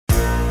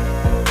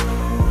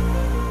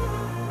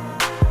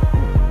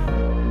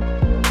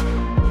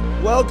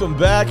welcome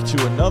back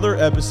to another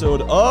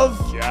episode of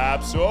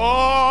Caps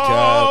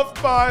off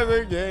by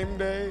the game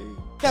day.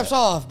 Caps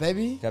off,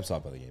 baby. Caps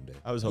off by the game day.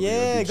 I was hoping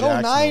Yeah, you go would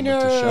do Jack's moment to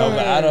Niners. show.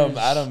 No, but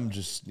Adam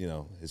just,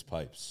 his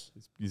pipes.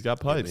 He's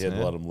got pipes, He had to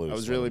man. let him loose. I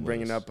was really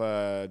bringing up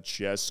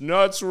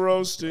chestnuts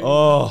roasting.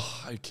 Oh,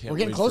 I can't. We're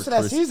getting wait close for to that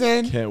Chris-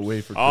 season. Can't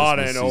wait for On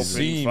Christmas and open.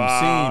 season.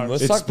 Fire.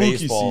 Let's It's talk spooky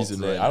baseball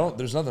season today. right now.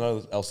 There's nothing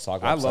else to talk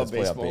about. I love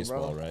besides playoff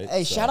baseball, bro. right?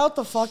 Hey, shout out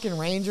the fucking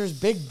Rangers.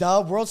 Big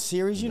dub, World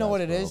Series. You know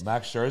what it is.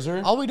 Max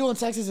Scherzer. All we do in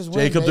Texas is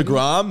win, Jacob baby.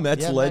 DeGrom,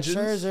 Mets Yeah, legend.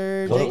 Max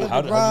Scherzer, How- Jacob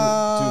how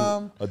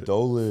DeGrom. do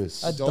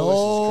Adolis.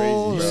 Adolis.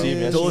 crazy, You bro. see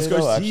him Adolis yesterday,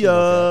 though? Actually,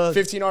 Garcia.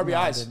 15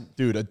 RBIs.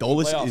 Dude,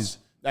 Adolis Playoffs. is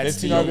That's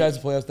 15 the- RBIs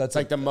in playoffs. That's It's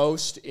like the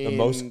most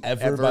in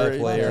ever by a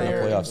player in a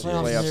playoff series.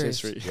 playoff Series.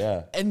 history.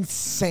 Yeah.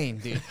 Insane,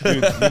 dude. Dude,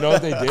 you know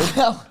what they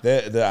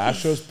did? The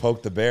Astros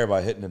poked the bear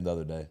by hitting him the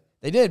other day.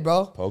 They did,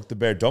 bro. Poke the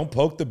bear. Don't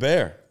poke the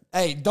bear.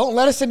 Hey, don't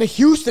let us into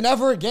Houston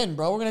ever again,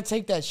 bro. We're going to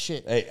take that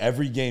shit. Hey,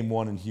 every game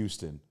won in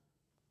Houston.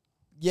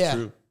 Yeah.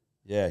 true.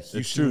 Yeah, Houston.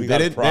 It's true. we They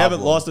got a haven't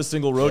problem. lost a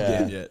single road Yeah.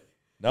 game yet.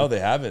 No,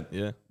 they haven't.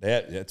 Yeah.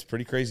 It's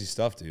pretty crazy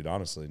stuff, dude.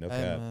 Honestly, no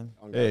Hey, cap. man.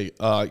 Hey,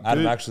 Adam,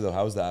 good- actually, though,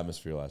 how was the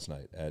atmosphere last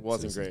night? It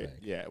wasn't Citizens great. Bank?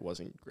 Yeah, it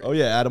wasn't great. Oh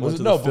yeah, Adam Was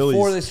went it, to no, the Phillies.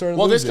 before they started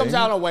Well, losing. this comes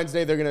out on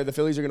Wednesday. The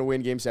Phillies are going to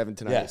win Game 7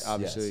 tonight, Yes,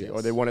 obviously, yes.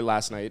 or they won it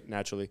last night.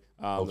 Naturally,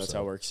 that's so.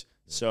 how it works.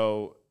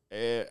 So,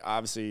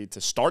 obviously,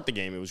 to start the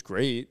game, it was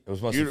great. It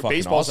was must be fucking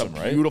Baseball's awesome, a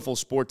right? beautiful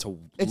sport to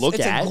look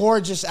It's at. a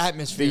gorgeous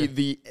atmosphere.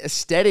 The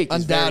aesthetic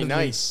is very Undoubtedly.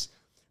 nice.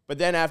 But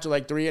then after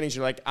like 3 innings,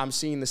 you're like, I'm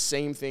seeing the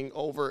same thing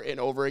over and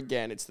over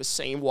again. It's the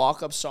same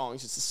walk-up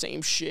songs. It's the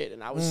same shit.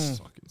 And I was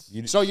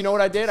so you know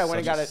what I did? I went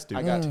and got it.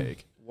 I got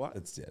take. what?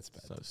 It's bad.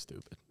 So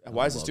stupid.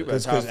 Why is it Love stupid?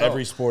 It's That's how I because felt.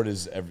 every sport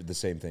is the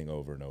same thing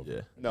over and over.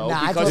 Yeah. No, Nah,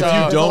 I because feel If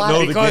like you don't know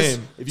the because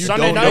game, if you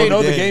Sunday don't night-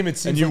 know the the game, game, it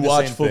seems and you like the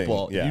watch same thing.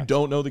 football, Yeah. if you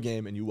don't know the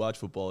game and you watch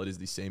football, it is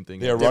the same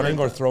thing. They are every running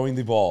day. or throwing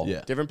the ball.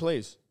 Yeah, different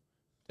plays.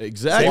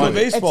 exactly. Same with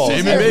baseball. Same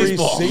in Every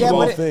baseball. single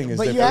but thing is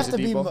but you different. have to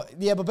be, Depot?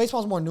 yeah. But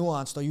baseball's more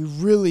nuanced, though. You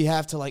really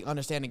have to like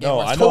understand the game. No,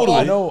 Whereas I know- football-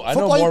 I know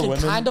Football more you can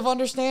women- kind of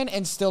understand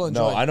and still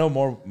enjoy. No, I know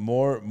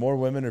more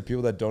women or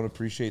people that don't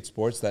appreciate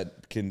sports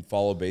that can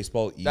follow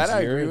baseball That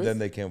I agree easier with. than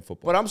they can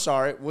football. But I'm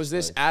sorry. Was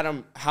this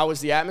Adam? How was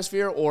the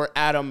atmosphere? Or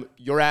Adam,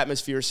 your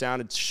atmosphere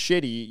sounded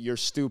shitty. You're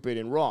stupid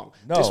and wrong.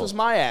 No. This was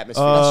my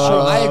atmosphere. That's true.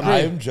 I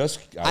agree. I'm just.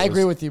 I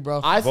agree with you, bro.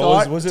 I But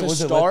thought was it to lit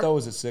start though?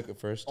 Was it sick at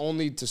first?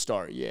 only to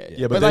start. Yeah,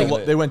 Yeah, but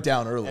like, they went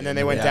down early, and then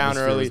they went the down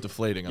atmosphere early. was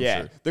deflating. I'm yeah.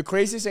 sure. The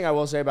craziest thing I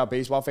will say about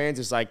baseball fans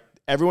is like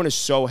everyone is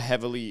so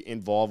heavily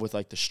involved with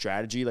like the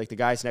strategy. Like the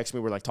guys next to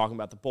me were like talking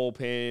about the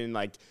bullpen,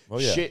 like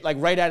yeah. shit, like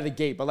right out of the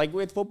gate. But like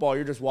with football,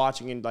 you're just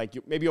watching and like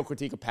maybe you'll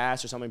critique a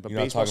pass or something. But You're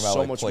not baseball's talking about so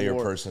like much player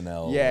more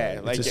personnel. Yeah,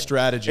 Like, like It's a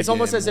strategy It's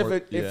almost game as if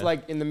more- if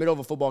like in the middle of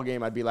a football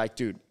game, I'd be like,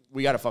 dude,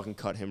 we got to fucking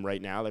cut him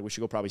right now. Like we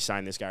should go probably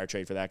sign this guy or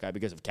trade for that guy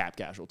because of cap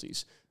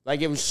casualties. Like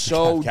it was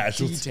so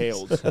casualties.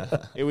 detailed.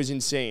 It was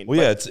insane. Well,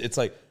 yeah, it's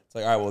like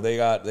all right. Well, they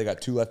got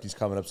 2 lefties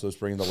coming up, so let's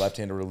bring the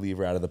left-handed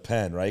reliever out of the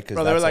pen, right? Because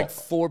Bro, there were like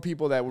 4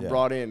 people that were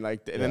brought in,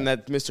 like, and then Yeah.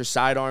 that Mr.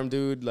 Sidearm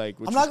dude, like,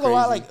 which I'm was not gonna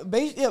lie,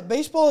 crazy. like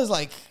baseball is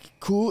like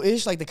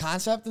cool-ish, like the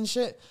concept and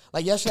shit.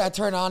 Like yesterday, I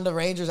turned on the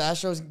Rangers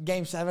Astros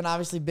Game 7,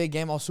 obviously big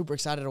game. I was super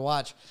excited to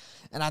watch,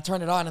 and I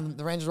turned it on, and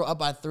the Rangers were up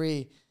by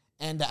 3.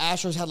 And the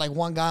Astros had like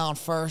one guy on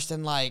first,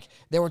 and like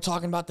they were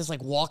talking about this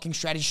like walking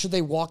strategy. Should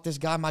they walk this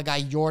guy, my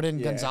guy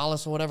Jordan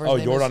Gonzalez or whatever? Oh,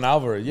 his name Jordan is?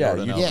 Alvarez. Yeah,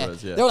 Jordan you,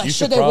 Alvarez. Yeah, they were like, You should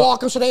should they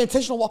walk him? Should they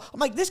intentionally walk? I'm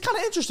like, this kind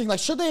of interesting.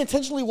 Like, should they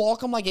intentionally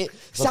walk him? Like, it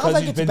sounds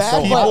like he's it's been bad,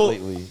 so but hot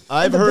lately.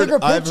 I've the heard, bigger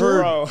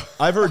picture-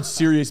 I've heard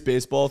serious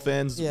baseball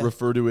fans Yeah.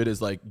 refer to it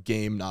as like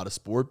game, not a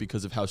sport,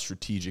 because of how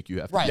strategic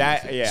you have to Right. be.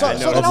 That- with it. yeah, So- I so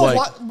know. then Of I was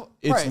like, wa-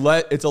 it's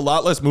right. it's a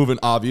lot less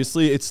movement.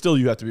 Obviously, it's still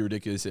you have to be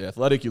ridiculously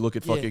athletic. You look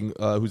at Yeah. fucking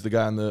who's the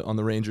guy on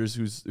the Rangers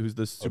who's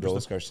the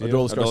Adolis Garcia.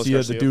 Adolis Adolis Garcia. The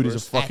Garcia dude is a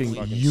versus fucking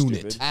Athlete. unit,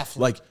 Stupid.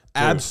 Athlete. like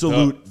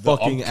absolute the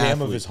fucking cam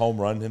athlete. of his home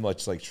run, him like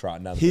just like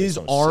trotting down. The His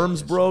base, so arms,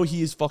 sick. bro,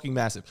 he is fucking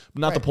massive.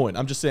 But not the Right. point.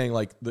 I'm just saying,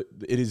 like,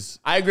 it is.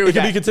 I agree It with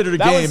can that. be considered a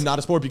That game, was- not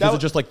a sport, that because was-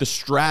 of just like the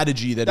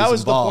strategy that That is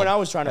was the involved. point I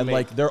was trying to and make.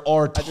 like there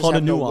are a just ton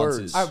have of no nuances.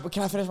 words. All right, but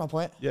can I finish my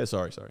point? Yeah,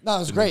 sorry. No, it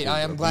was great.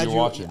 I'm glad You're you.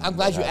 watching. I'm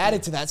glad you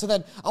added to that. So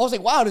then I was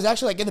like, wow, it's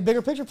actually like in the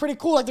bigger picture pretty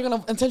cool. Like they're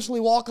gonna intentionally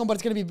walk him, but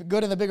it's gonna be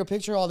good in the bigger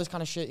picture. All this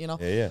kind of shit, you know.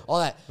 Yeah. All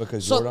that.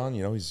 Because So- Jordan,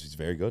 he's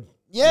very good.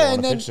 Yeah, you don't and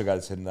wanna then- pitch the guy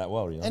that's hitting that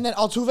well. And then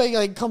Altuve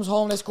like comes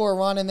home, they score a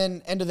run, and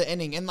then end of the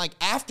inning. And like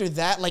after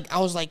that, like I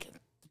was like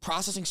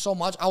processing so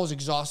much, I was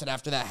exhausted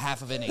after that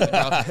half of inning. Bro.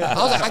 I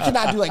was like, I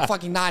cannot do like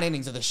fucking 9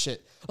 innings of this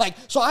shit. Like,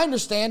 so I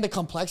understand the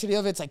complexity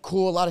of it. It's like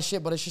cool, a lot of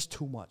shit, but it's just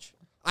too much.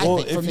 I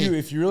think for me.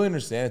 if you really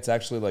understand, it's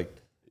actually like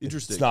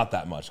Interesting. It's not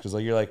that much because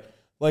like you're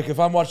like if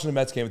I'm watching a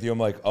Mets game with you, I'm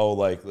like, oh,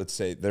 like let's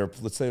say they're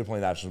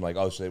playing Nationals, I'm like,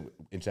 oh, should they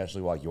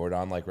intentionally walk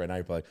Jordan? Like right now,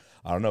 you're probably like,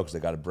 I don't know because they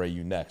got to Bray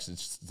you next.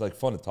 It's like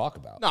fun to talk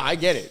about. No, I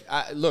get it.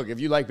 Look, if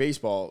you like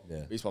baseball,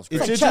 baseball's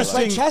great. It's Like chess.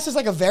 Like interesting- chess is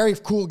like a very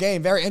cool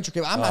game, very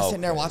intricate. I'm not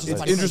sitting there okay. watching It's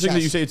somebody play interesting that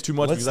chess. you say it's too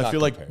much Let's because I not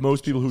feel like compare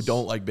most people who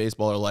don't like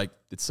baseball are like,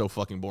 it's so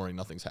fucking boring,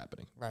 nothing's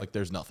happening. Right. Like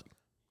there's nothing.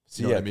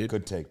 So, You know yeah, what I mean?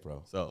 good take,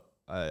 bro. So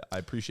I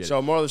appreciate it.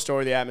 So, moral of the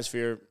story: the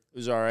atmosphere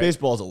was all right.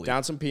 Baseball's elite.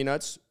 Down some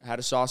peanuts, had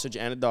a sausage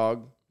and a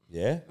dog.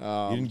 Yeah,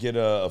 you didn't get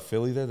a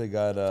Philly there. They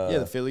got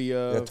the Philly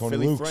Tony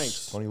Philly Luke's.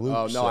 Franks. Tony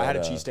Luke's. Oh no, I had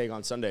a cheesesteak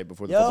on Sunday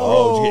before the Yo, football.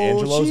 Oh, did you get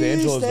Angelo's?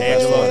 Angelo's.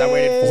 Angelo's. I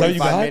waited Is that what you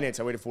 45 got? minutes.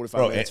 I waited 45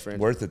 Bro, minutes for it.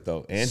 worth it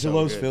though.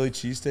 Angelo's good. Philly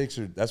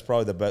cheesesteaks that's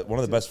probably the best, one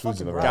of the best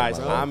foods I've ever Guys,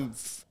 had. in my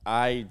life.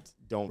 I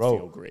don't Bro,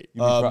 feel great.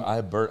 I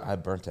had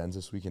burnt ends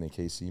this weekend in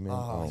KC, man.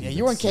 Oh, Yeah,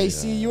 you were in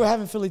KC. You were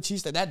having Philly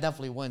cheesesteak. That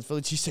definitely wins.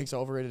 Philly cheesesteaks are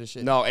overrated as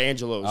shit. No,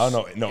 Angelo's. I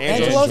don't know. No,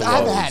 Angelo's, I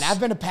haven't had.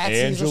 I've been to Patsy's.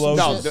 Angelo's.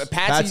 No, Or some the shit.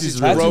 Patsy's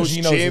is Patsy's gross.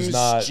 Geno's is Jim's,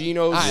 not-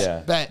 Geno's,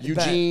 Yeah.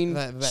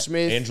 Eugene,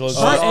 Smith. Angelo's.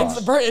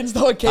 Burnt ends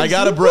though at KC. I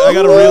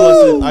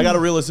gotta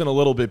reel us in a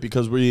little bit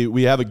because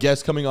we have a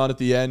guest coming on at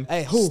the end.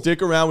 Hey, who?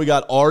 Stick around. We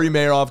got Ari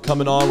Meirov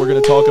coming on. We're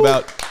gonna talk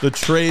about the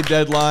trade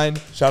deadline.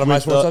 Shout out My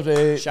with Sports the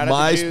Update. Shout out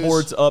My to Jews.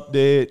 Sports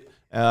Update.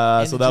 So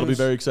the that'll be Jews.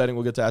 very exciting.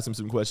 We'll get to ask him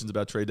some questions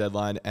about trade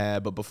deadline.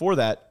 But before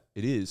that,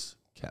 it is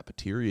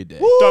CAPeteria Day.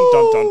 Dun,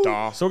 dun, dun,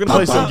 dun. So we're gonna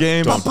play some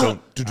games. I'm tired.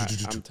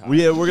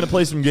 We're gonna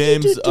play some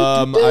games.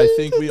 I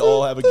think we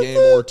all have a game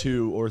or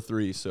two or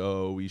three,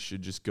 so we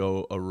should just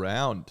go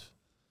around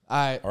All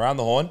right. Around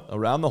the horn.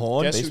 the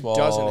horn. Guess Baseball.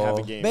 who doesn't have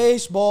a game?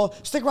 Baseball.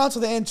 Stick around to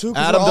the end too.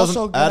 'Cause Adam we're also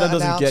doesn't. gonna Adam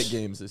doesn't announce, get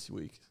games this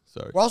week.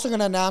 Sorry. We're also going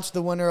to announce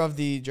the winner of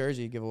the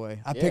jersey giveaway.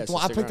 I picked so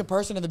one. I stick picked a around.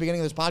 person at the beginning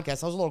of this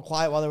podcast. I was a little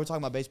quiet while they were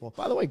talking about baseball.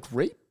 By the way,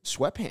 great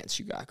sweatpants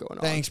you got going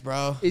on. Thanks,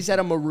 bro. Is that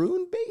a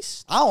maroon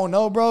base? I don't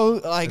know,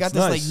 bro. I got That's this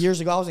nice. like years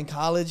ago. I was in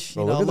college.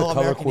 Bro, You know, look at the little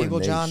color American Eagle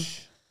John.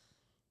 coordination.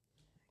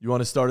 You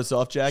want to start us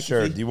off, Jack?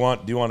 Sure. Do you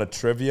want a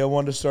trivia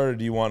one to start, or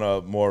do you want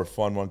a more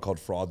fun one called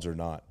frauds or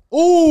not?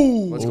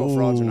 Ooh. Let's go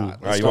frauds or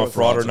not. All right, you want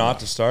fraud or not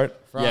to start?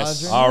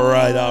 Yes. All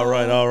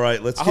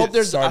right. Let's I get hope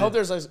there's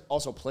started. like,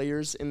 also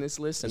players in this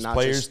list and There's not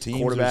players, just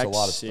teams, quarterbacks there's a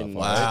lot of stuff. and,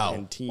 Wow.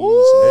 and teams.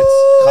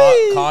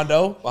 It's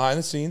Condo behind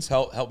the scenes.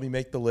 Help me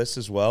make the list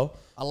as well.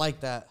 I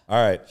like that.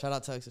 All right. Shout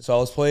out Texas. So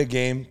let's play a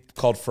game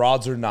called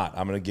frauds or not.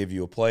 I'm gonna give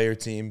you a player,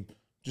 team,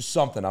 just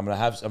something. I'm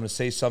gonna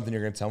say something.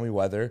 You're gonna tell me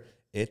whether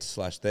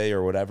it/they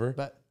or whatever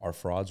Bet. are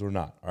frauds or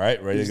not. All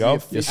right, ready to He's go?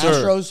 the Yes,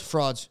 sir. Astros,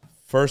 frauds.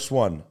 First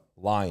one,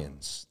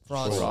 Lions.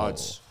 Frauds.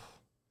 Frauds.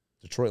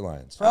 Detroit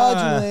Lions.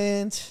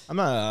 Fraudulent. I'm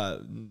not.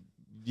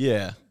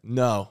 Yeah.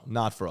 No,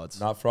 not frauds.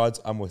 Not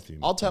frauds. I'm with you.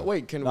 I'll tell.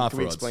 Wait, can Not we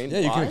frauds. explain? Yeah,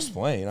 you can why?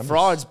 explain. I'm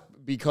Frauds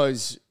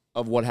because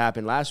of what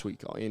happened last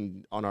week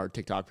on our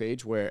TikTok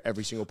page, where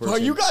every single person.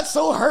 Bro, you got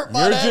so hurt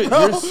by that, bro.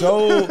 You're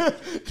so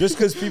just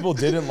because people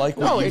didn't like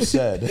what you it's,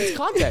 said. It's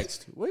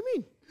context. What do you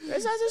mean?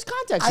 There's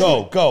context.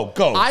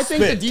 Go. I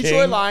think the Spit,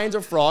 Detroit King. Lions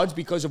are frauds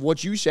because of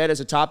what you said as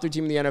a top 3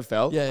 team in the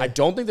NFL. Yeah. I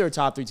don't think they're a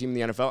top 3 team in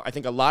the NFL. I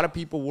think a lot of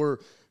people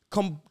were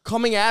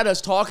coming at us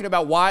talking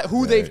about they're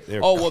the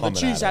coming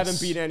Chiefs at haven't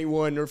us. beat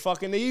anyone or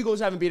fucking the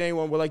Eagles haven't beat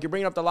anyone. We're like, you're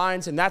bringing up the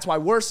Lions, and that's why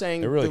we're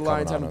saying They're really the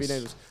Lions coming haven't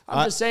on beat us.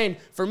 anyone. I'm just saying,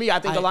 for me, I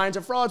think the Lions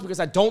are frauds because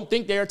I don't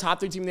think they're a top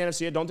 3 team in the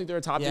NFC. I don't think they're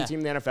a top 3 Yeah. team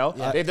in the NFL.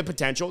 They have the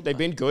potential. They've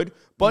been good,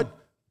 but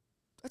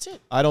that's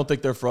it. I don't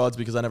think they're frauds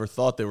because I never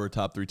thought they were a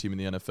top 3 team in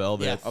the NFL.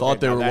 They Yeah, thought okay,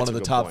 they now were that's one of a the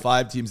good top point.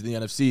 5 teams in the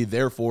NFC.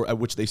 Therefore,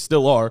 which they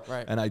still are.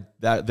 Right. And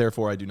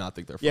therefore I do not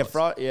think they're frauds. Yeah,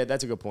 fraud. Yeah,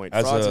 that's a good point.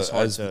 Frauds is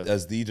hard to.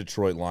 As the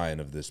Detroit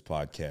Lion of this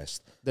podcast,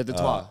 The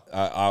Detroit.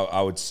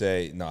 I would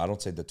say no. I don't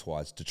say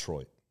Detroit. It's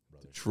Detroit.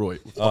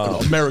 Detroit,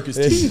 fucking America's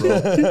team, bro.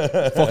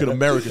 Fucking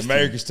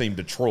America's team.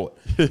 Detroit.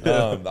 They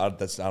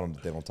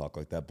don't talk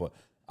like that. But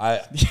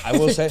I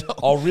will say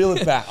I'll reel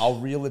it back. I'll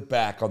reel it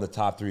back on the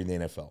top 3 in the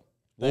NFL.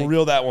 We'll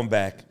reel that one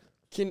back.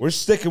 We're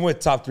sticking with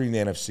top 3 in the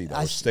NFC. Though.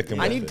 We're sticking.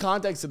 I with need it.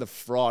 context to the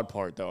fraud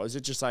part, though. Is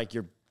it just like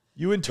you're?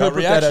 You Gut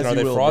interpret that reaction. as Are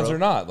they you will, frauds bro. or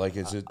not? Like,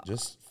 is it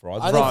just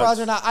frauds? I think frauds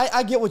or not.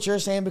 I get what you're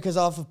saying because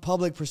off of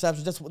public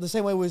perception. That's the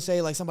same way we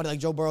say like somebody like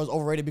Joe Burrow is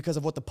overrated because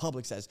of what the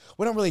public says.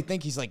 We don't really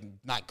think he's like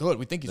not good.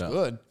 We think he's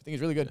good. We think he's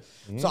really good.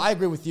 So I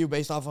agree with you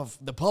based off of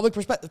the public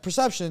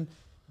perception.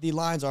 The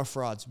Lions are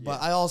frauds,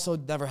 but I also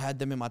never had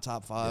them in my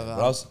top 5. But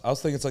I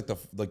was thinking it's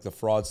like the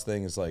frauds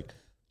thing is like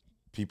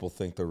people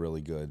think they're really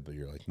good, but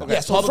you're like, no.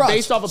 Yeah, so frauds.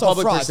 Based off of So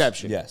public frauds.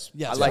 perception. Yes.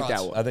 Yeah, I like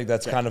frauds. that one. I think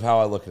that's kind of how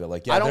I look at it.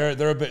 Like, I yeah, don't-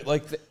 they're a bit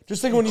like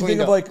just think when you Clean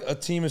think of up. like a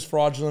team is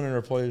fraudulent and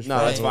a player is No,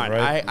 that's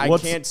fraudulent, fine. right? I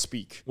What's- can't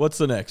speak. What's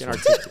the next one?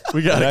 articulate.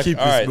 We got to keep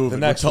all this right, the moving.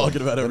 next We're one.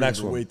 talking about The everything next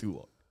for one. way too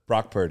long.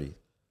 Brock Purdy.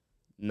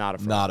 Not a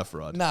fraud. Not a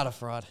fraud. Not a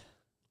fraud.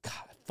 God,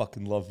 I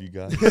fucking love you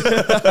guys.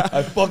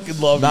 I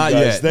fucking love Not you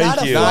guys. yet. Thank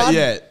Not a you. fraud. Not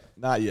yet.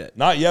 Not yet.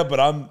 Not yet, but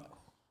I'm.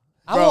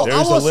 I will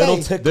There's a little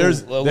say, tickle.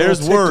 There's- a little there's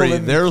tickle worry.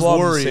 in the There's club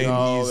worry. saying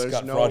No, he's there's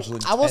got no-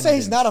 fraudulent. I will say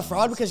he's not a tendencies.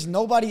 fraud because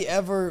nobody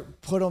ever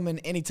put him in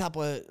any type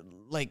of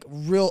like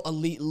real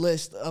elite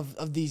list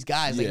of these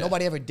guys. Like Yeah.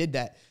 nobody ever did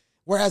that.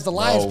 Whereas the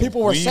Lions, No,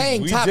 people were we-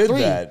 saying we top did 3.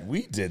 That.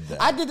 We did that.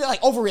 I did it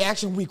like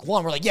overreaction week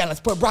 1. We're like, yeah, let's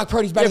put Brock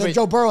Purdy's better Yeah, than but-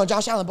 Joe Burrow and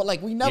Josh Allen. But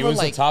like we he never was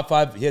like the top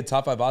 5. He had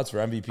top 5 odds for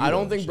MVP. I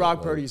don't though, think shit, Brock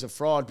like- Purdy is a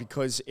fraud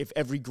because if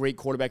every great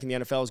quarterback in the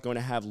NFL is going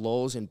to have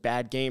lulls and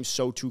bad games,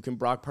 so too can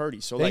Brock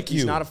Purdy. So like Thank he's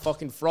you. not a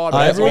fucking fraud. I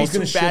But everyone's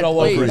everyone's gonna gonna shit all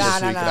over plays. him. nah,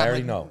 this week, and I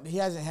already know. He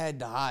hasn't had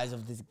the highs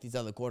of these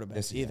other quarterbacks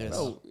Yes, he either. has.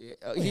 though.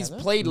 He's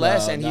played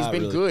less and he's not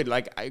been really.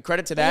 good.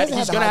 Credit to that. hasn't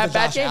He's had the gonna highs have of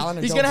bad Josh Allen games.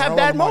 or He's Joe gonna have Burrow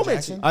bad or Lamar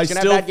moments. Jackson. He's gonna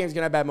have bad games. He's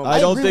gonna have bad moments. I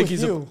don't agree think with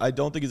he's you. I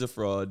don't think he's a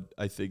fraud.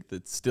 I think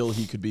that still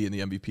he could be in the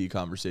MVP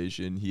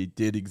conversation. He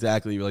did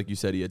exactly like you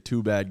said. He had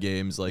 2 bad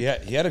games. Like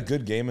yeah, he had a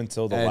good game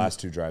until the last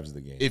 2 drives of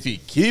the game. If he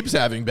keeps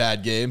having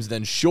bad games,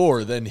 then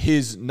sure. Then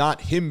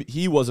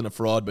he wasn't a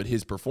fraud, but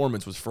his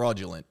performance was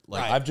fraudulent.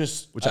 Like I've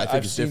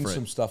seen different.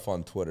 some stuff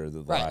on Twitter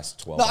the last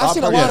 12 No, hours. I've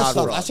seen a lot of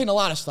stuff. I've seen a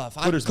lot of stuff.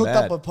 Twitter's I cooked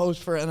mad. up a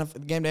post for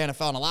Game Day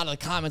NFL, and a lot of the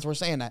comments were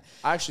saying that.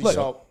 I actually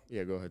saw.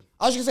 Yeah, go ahead.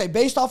 I was going to say,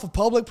 based off of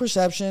public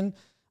perception,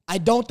 I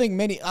don't think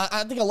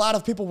I think a lot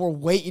of people were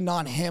waiting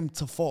on him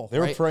to fall. They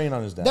were right? preying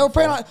on his downfall. They were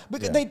preying on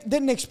because they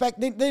didn't expect.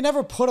 They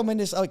never put him in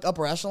this like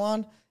upper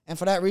echelon, and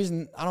for that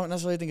reason, I don't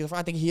necessarily think he's a fraud.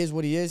 I think he is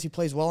what he is. He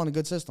plays well in a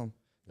good system.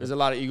 There's a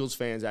lot of Eagles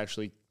fans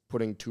actually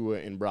putting Tua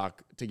and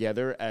Brock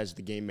together as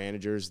the game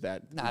managers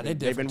that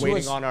they've been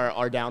waiting on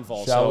our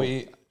downfall.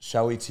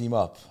 Shall we team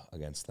up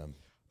against them?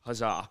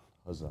 Huzzah.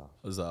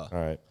 Huzzah.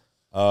 All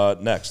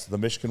right. Next, the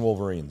Michigan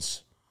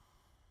Wolverines.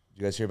 Did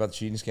you guys hear about the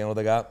cheating scandal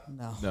they got?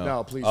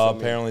 No, please.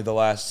 Apparently,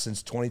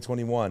 since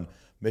 2021,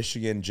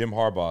 Michigan, Jim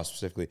Harbaugh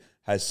specifically,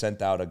 has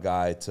sent out a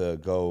guy to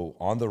go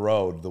on the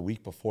road the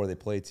week before they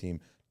play a team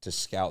to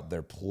scout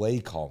their play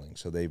calling.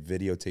 So they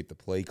videotape the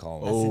play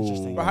calling. That's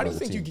interesting. But how do you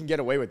think you can get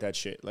away with that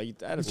shit? Like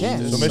that is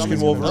can't. So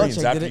Michigan Wolverines,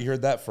 Belichick after did it. you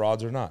heard that,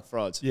 frauds or not?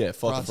 frauds. Yeah,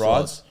 fucking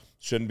Frauds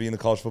shouldn't be in the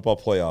college football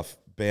playoff.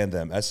 Ban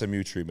them.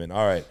 SMU treatment.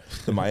 All right.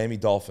 The Miami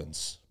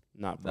Dolphins.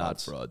 Not Not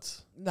frauds.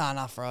 frauds. Nah,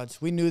 not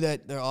frauds. We knew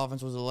that their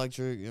offense was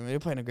electric. I mean, they're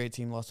playing a great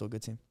team, lost to a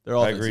good team. Their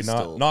I offense agree. is Not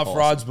still awesome.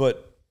 frauds,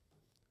 but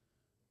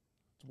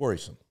it's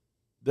worrisome.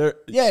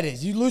 Yeah, it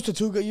is. You lose to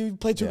 2 good. You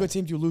play 2 good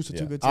teams. You lose to 2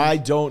 good teams. I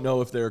don't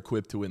know if they're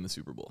equipped to win the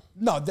Super Bowl.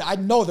 No, I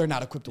know they're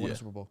not equipped to win a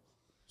Super Bowl.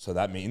 So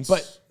that means.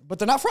 But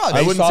they're not frauds.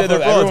 I wouldn't off say they're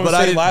of- frauds, everyone was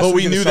saying last but week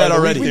we at the knew start that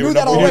of the already. week We they knew were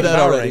that number already. one We knew that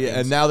power already. rankings.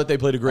 And now that they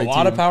played a great A team,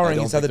 lot of power I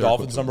don't rankings had the think they're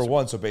Dolphins equipped to number win the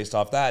 1. So based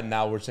off that, and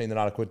now we're saying they're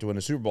not equipped to win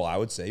a Super Bowl. I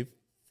would say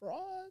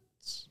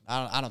frauds.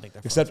 I don't think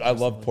they're frauds. Except I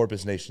love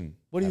Porpoise Nation.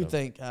 What do you Adam.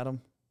 think,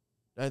 Adam?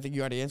 I think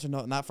you already answered.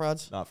 No, not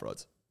frauds. Super Bowl. Not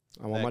frauds.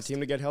 I want my Next. team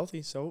to get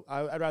healthy, so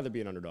I'd rather be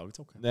an underdog. It's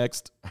okay.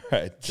 Next. All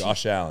right,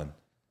 Josh Allen.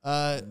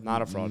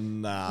 Not a fraud.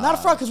 Not a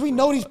fraud because we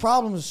know these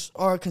problems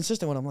are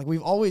consistent with him. Like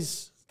we've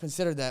always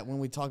considered that when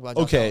we talk about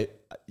Josh Okay.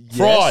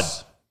 Fraud.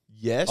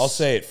 Yes. I'll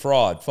say it.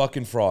 Fraud.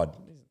 Fucking fraud.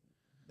 Allen.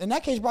 In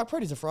that case, Brock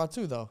Purdy's a fraud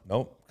too, though.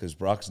 Nope, because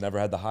Brock's never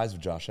had the highs of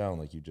Josh Allen,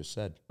 like you just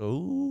said.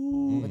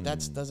 Ooh. But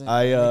that doesn't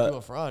I, make you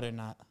a fraud or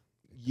not.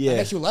 Yeah. That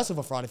makes you less of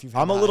a fraud if you've.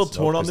 I'm a little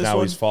torn on 'cause this now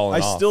one. he's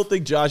fallen I off. still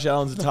think Josh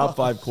Allen's a top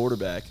 5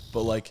 quarterback,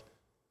 but like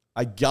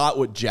I got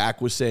what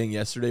Jack was saying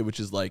yesterday, which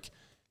is like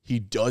he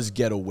does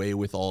get away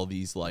with all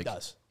these like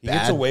He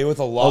gets away with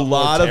a lot more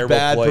of terrible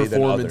bad play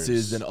than performances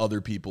others. than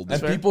other people do.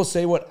 And people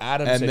say what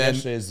Adam And said then-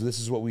 yesterday is this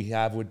is what we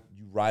have when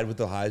you ride with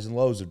the highs and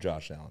lows of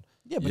Josh Allen.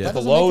 Yeah, but Yeah. that The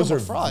doesn't lows make him are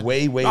a fraud.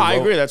 way No, low. I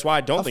agree. That's why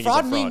I don't A think he's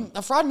a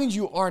fraud. fraud means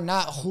you are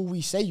not who we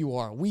say you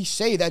are. We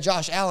say that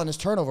Josh Allen is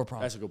turnover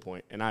prone. That's a good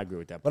point, and I agree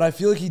with that. But I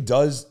feel like he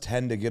does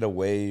tend to get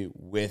away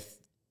with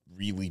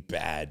really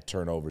bad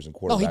turnovers in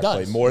quarterback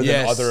does. play more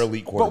Yes. than other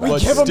elite we quarterbacks.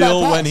 but give him that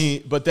still,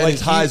 pass. then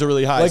his highs are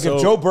really high. Like so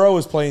if Joe Burrow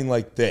is playing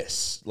like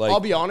this, like I'll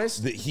be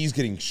honest, he's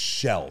getting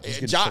shelled. He's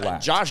getting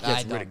shellacked. Josh I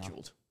gets don't know.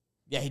 ridiculed.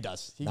 Yeah, he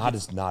does. Not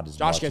as Josh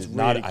much. gets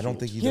Not, I ridiculed. don't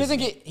think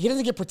He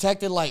doesn't get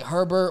protected like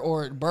Herbert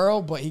or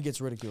Burrow, but he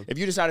gets ridiculed. If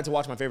you decided to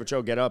watch my favorite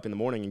show, Get Up in the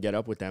morning and get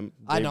up with them,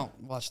 I they- don't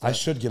watch that. I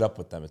should get up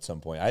with them at some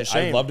point. I'd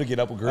shame. love to get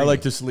up with Green. I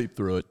like to sleep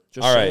through it.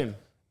 Just All right, saying.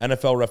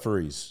 NFL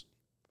referees.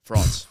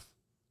 Frauds.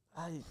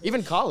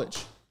 Even college.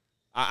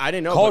 I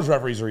didn't know. College but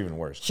referees are even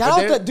worse. Shout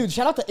But out to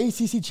shout out to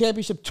ACC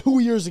championship 2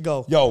 years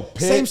ago. Yo,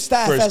 Pitt same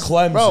staff versus as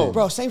Clemson.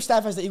 Bro, same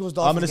staff as the Eagles. I'm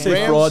Dolphins. going to say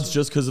game. frauds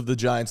just because of the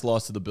Giants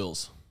lost to the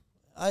Bills.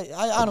 I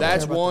don't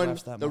that's care about one. the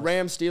refs that The much.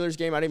 Rams Steelers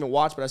game, I didn't even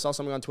watch, but I saw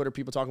something on Twitter.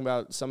 People talking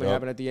about something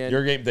happened at the end.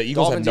 Your game, the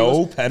Eagles had Dolphins,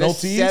 no Eagles.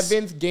 penalties. The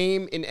 7th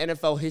game in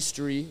NFL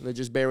history.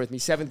 Just bear with me.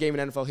 7th game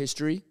in NFL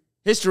history.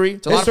 It's a lot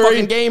of History.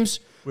 fucking games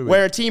Wait.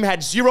 where a team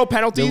had 0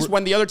 penalties There were-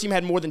 when the other team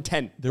had more than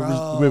 10. There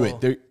was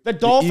The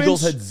Dolphins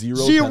Eagles had zero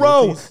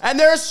penalties? and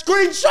there are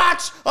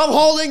screenshots of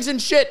holdings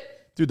and shit.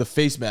 Dude, the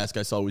face mask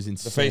I saw was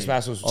insane. The face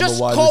mask was on Just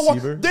the wide call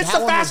receiver. one. This That the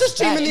one was fastest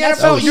team bad. in the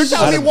That's NFL. what You're you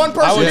telling me said. one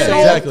person I would didn't say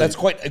hold. exactly. that's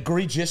quite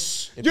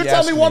egregious. if You're you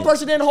telling ask me one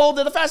person didn't hold.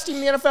 They're the fastest team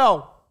in the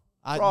NFL.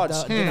 I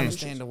Frauds. didn't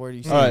understand the word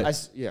you said. All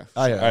right. Yeah.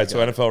 All All right, so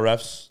NFL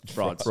refs.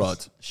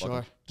 Frauds.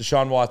 Sure.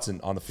 Deshaun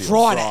Watson on the field.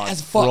 Fraud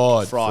as fuck.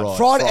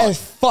 Fraud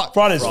as fuck.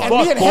 Fraud as And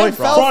fuck, me and boy. him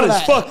fell Fraud for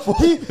as that. fuck,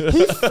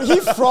 boy. He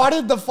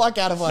frauded the fuck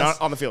out of us.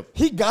 Not on the field.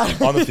 He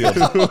got On the field.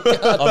 On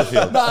the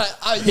field.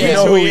 yeah, You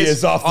know who who he he is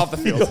is off the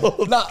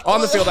field. nah, On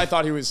the field, I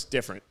thought he was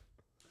different.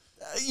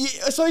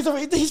 So he's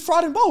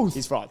frauding both.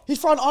 He's fraud. He's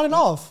fraud on and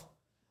off.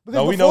 Because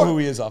No, we know before- who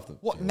he is off the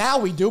Well, field. now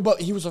we do, but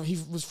he was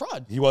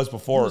fraud. He was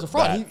before. He was a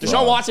fraud. that. He-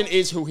 Deshaun Watson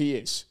is who he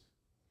is.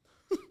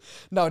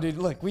 No, dude,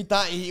 look, we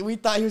thought he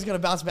was gonna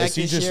bounce back Is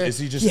he this just- year. is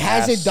he just he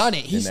hasn't ass done it.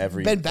 in He's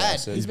every been bad.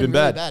 facet? He's He's been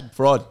really bad.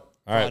 Fraud.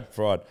 All right,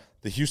 fraud.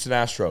 The Houston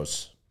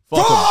Astros.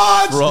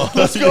 Frauds!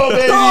 Let's go,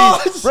 baby.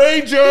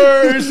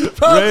 Rangers.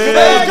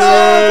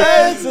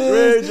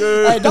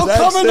 Hey, don't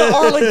come into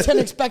Arlington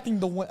expecting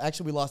to win.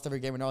 Actually, we lost every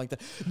game in Arlington.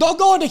 Don't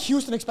go into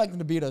Houston expecting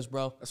to beat us,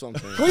 bro. That's what I'm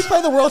saying. Can we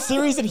play the World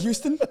Series in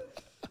Houston?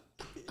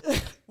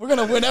 We're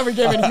going to win every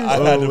game in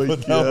Houston.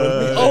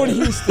 We own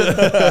Houston.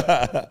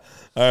 All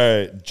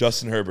right,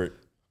 Justin Herbert.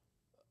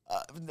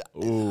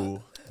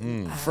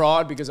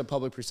 Fraud because of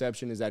public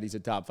perception is that he's a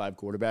top 5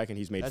 quarterback and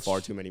he's made far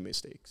too many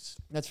mistakes.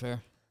 That's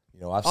fair. You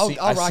know, I've I'll seen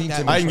rock him.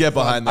 that. I can get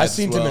behind that. I've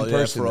seen him in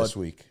person fraud. this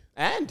week.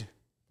 And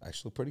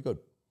Actually, pretty good.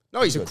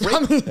 no, he's a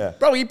great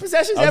bro. He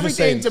possesses I was just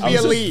everything saying, to I be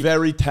was just elite.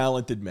 Very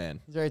talented man.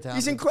 He's very talented.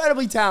 He's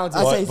incredibly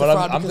talented. I'd say he's a But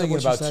fraud I'm because of thinking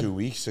what you about said. 2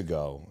 weeks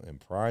ago in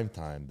prime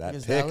time. That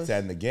Against pick Dallas? to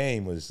end the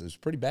game was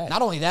pretty bad.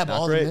 Not only that, but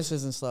all the great.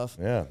 misses and stuff.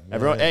 Yeah.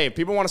 Everyone, hey, if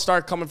people want to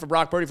start coming for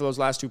Brock Purdy for those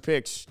last 2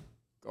 picks,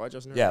 go ahead,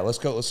 Justin. Yeah, let's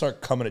go. Let's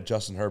start coming at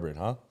Justin Herbert,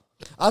 huh?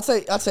 I'd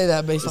say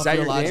that based off that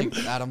your your logic,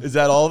 game? Adam. Is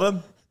that all of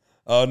them?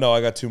 Oh, no, I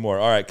got 2 more.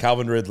 All right,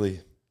 Calvin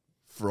Ridley.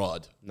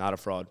 Fraud. Not a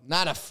fraud.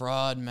 Not a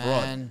fraud,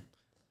 man.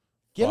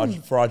 Give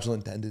him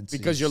Fraudulent tendencies.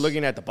 Because you're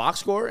looking at the box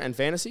score and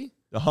fantasy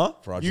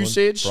fraudulent,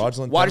 usage,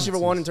 fraudulent wide receiver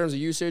 1 tendencies. in terms of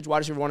usage, wide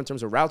receiver 1 in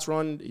terms of routes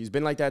run. He's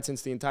been like that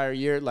since the entire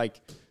year. Like,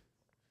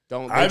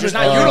 they're just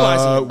not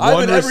utilizing him.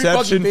 One every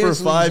reception fucking for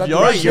fantasy 5 league.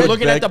 yards. Right, you're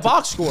looking at the Beck-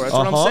 box score. That's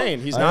what I'm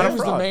saying. He's not a He's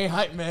the fraud. main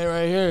hype man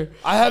right here.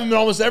 I have him in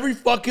almost every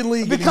fucking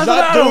league. And he's Because of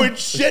not Adam. doing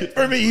shit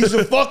for me. He's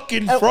a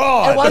fucking And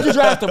fraud. why'd you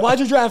draft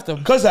him?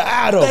 Because of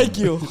Adam. Thank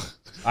you.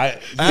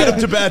 Adam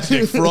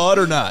Tabachnik, fraud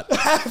or not?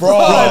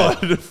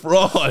 Fraud.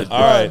 Fraud.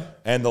 All right,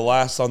 and the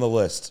last on the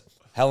list,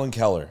 Helen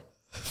Keller.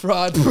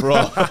 Fraud.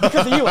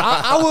 Because of you.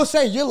 I will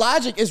say, your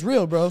logic is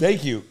real, bro.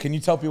 Thank you. Can you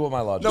tell people what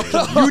my logic is?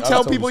 You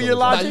tell people your Nah,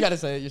 logic. you got to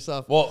say it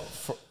yourself. Well,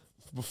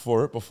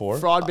 before.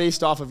 Fraud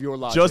based off of your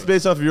logic. Just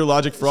based off of your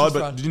logic, fraud, is but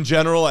fraud. in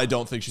general, I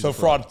don't think she's So a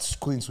fraud. fraud,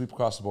 clean sweep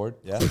across the board.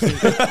 Yeah.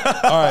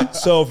 All right.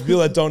 So for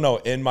people that don't know,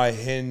 in my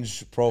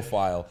Hinge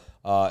profile,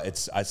 it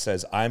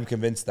says I'm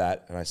convinced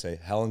that, and I say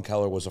Helen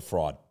Keller was a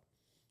fraud,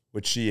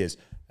 which she is.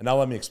 And now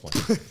let me explain.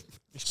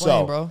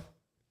 Explain, bro.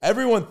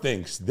 Everyone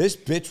thinks this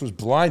bitch was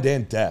blind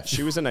and deaf.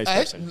 She was a nice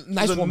person.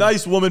 Nice She's a woman.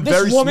 nice woman, This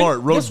very woman- smart,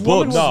 wrote this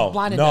woman books. was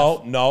blind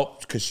and No,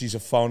 because she's a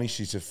phony.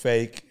 She's a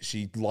fake.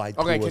 She lied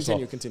to Okay, us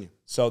all. continue.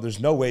 So there's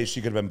no way she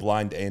could have been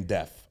blind and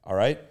deaf. All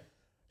right.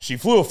 She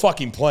flew a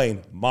fucking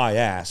plane, my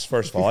ass,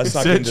 first of all. Let's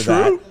not get into true?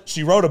 that.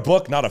 She wrote a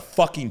book, not a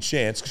fucking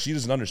chance, because she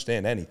doesn't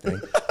understand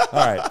anything. All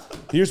right.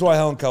 Here's why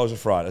Helen Keller's a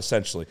fraud,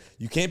 essentially.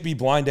 You can't be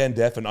blind and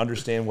deaf and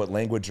understand what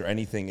language or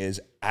anything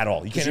is at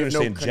all. You can't you have no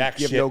understand con- jack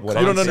you have shit, no what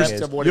concept You don't anything understand.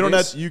 is. of what You it don't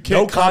is? have. You No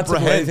can't concept of what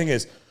comprehend. anything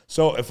is.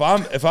 So if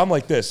I'm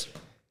like this,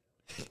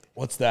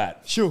 what's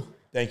that? Shoe.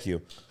 Thank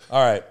you.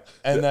 All right.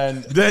 And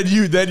then Then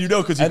you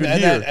know because you can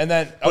hear. and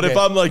then But if okay.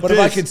 I'm like but this,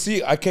 if I can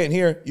see, I can't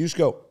hear. You just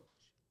go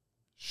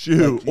shoe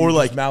you or just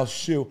like mouth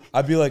shoe.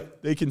 I'd be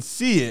like, they can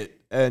see it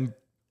and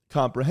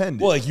comprehend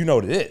it. well, like you know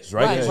what it is,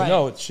 right? Right, 'Cause right. You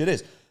know what shit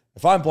is.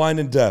 If I'm blind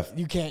and deaf,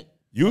 You can't.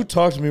 you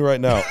talk to me right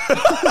now.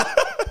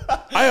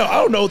 I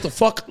don't know what the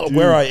fuck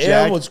where I am,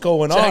 Jack- what's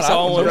going on. Jack's I don't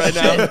on one know right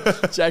shit.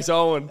 now. Jack's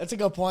on one. That's a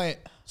good point.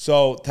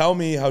 So tell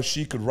me how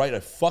she could write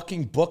a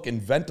fucking book,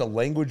 invent a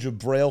language of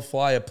Braille,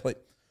 fly a plane.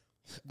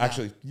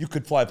 Actually, you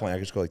could fly a plane. I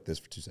could just go like this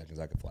for 2 seconds.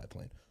 I could fly a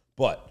plane.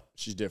 But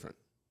She's different.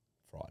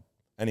 fraud.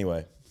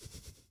 Anyway,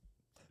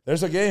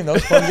 there's a game. That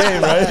was a fun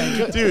game,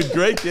 right? Dude,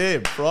 great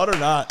game. Fraud or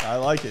not, I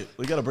like it.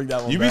 We got to bring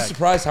that one You'd be back.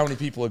 surprised how many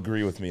people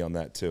agree with me on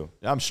that too.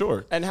 I'm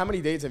sure. And how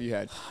many dates have you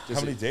had? How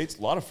many dates?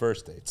 A lot of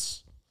first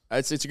dates.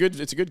 It's a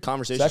good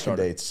conversation Second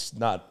starter. dates,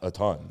 not a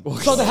ton.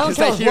 So the Helen Because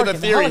they Keller's hear the working. The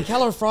theory. Helen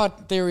Keller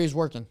fraud theory is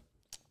working.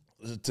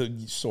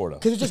 Sort of.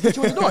 Because it just gets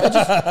you in the door. It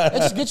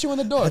just gets you in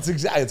the door. That's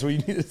exactly. That's what you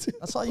need to do.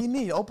 That's all you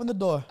need. Open the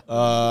door.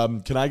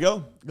 Can I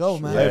go? Go,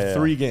 man. I have Yeah.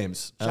 3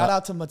 games. Shout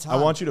out to Matan. I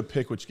want you to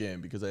pick which game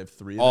because I have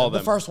 3 of All them. of the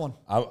them. first one.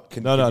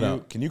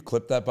 No. Can you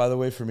clip that, by the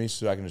way, for me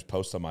so I can just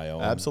post on my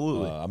own?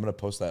 Absolutely. I'm going to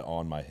post that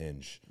on my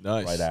Hinge.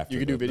 Nice. Right after.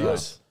 You can do the-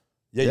 videos?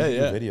 Yeah, you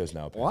Yeah, can do videos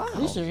now. Wow. apparently.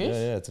 Are you serious?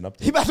 Yeah, it's an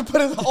update. He about to put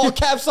his all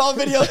caps on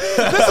video. This is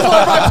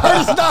why Brock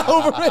Purdy's not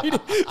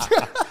overrated.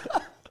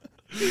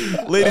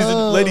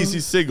 Ladies,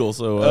 he's single,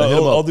 so hit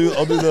him I'll up. do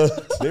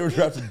the. They were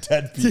drafting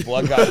dead people.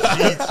 I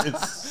got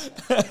Jesus.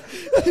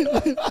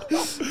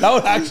 That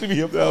would actually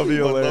be That would be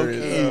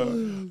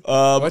hilarious.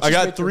 I just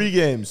got make 3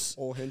 games.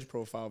 Whole Hinge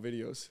profile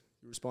videos.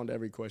 You respond to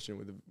every question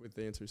with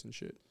the answers and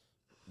shit.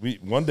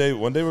 One day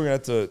we're gonna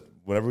have to.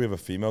 Whenever we have a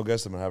female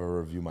guest, I'm gonna have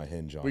her review my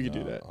Hinge on. We could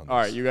do that. on All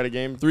right, this. you got a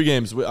game? 3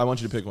 games. I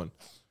want you to pick one.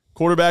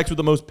 Quarterbacks with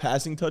the most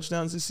passing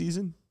touchdowns this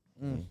season.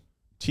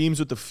 Teams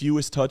with the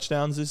fewest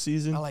touchdowns this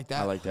season. I like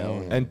that. I like that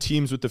one. and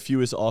teams with the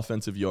fewest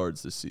offensive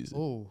yards this season.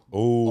 Ooh.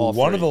 Oh, All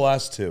one three. of the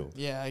last 2.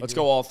 Yeah. Let's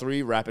go all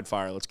 3 rapid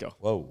fire. Let's go.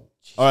 Whoa.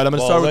 All right, I'm going to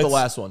Well, start with the let's-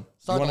 last one.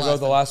 You want to go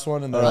with the last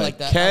one and then I like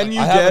that. Can I like you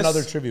I have guess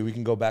another trivia. We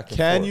can go back and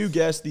Can forth. you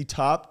guess the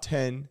top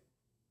 10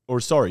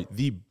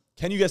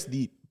 can you guess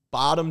the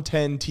bottom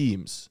 10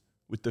 teams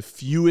with the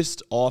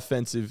fewest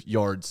offensive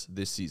yards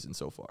this season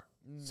so far?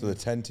 So the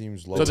 10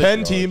 teams. So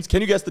 10 teams.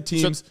 Can you guess the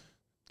teams?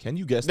 Can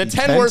you guess the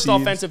 10 worst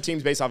teams, offensive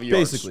teams based off of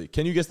yards? Basically,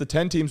 can you guess the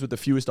 10 teams with the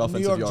fewest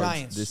offensive York yards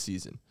Giants. this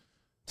season?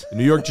 The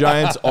New York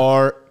Giants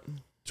are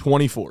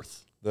 24th.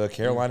 The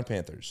Carolina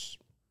Panthers.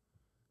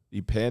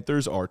 The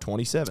Panthers are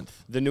 27th.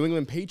 The New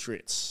England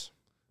Patriots.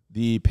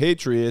 The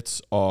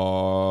Patriots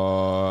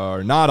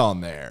are not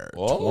on there.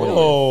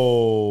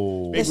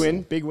 Oh.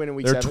 Big win in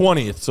week They're 7.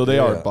 20th, so they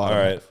are All bottom.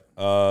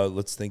 right.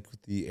 Let's think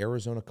with the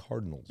Arizona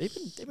Cardinals. They've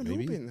been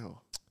Maybe? hooping,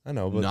 though. I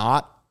know, but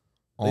Not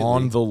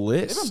on the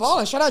list. They've been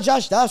balling. Shout out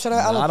Josh Dobbs. Shout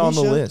out Alopecia. Not on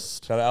the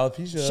list. shout out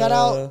Alopecia. Shout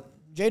out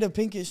Jada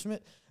Pinkett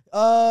Smith.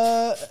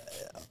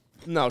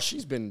 No,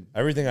 she's been.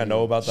 Everything I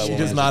know about that She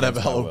woman does is not have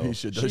against my will.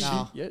 alopecia, does she?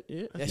 No. Yeah.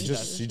 Yeah,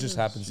 She just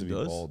happens to be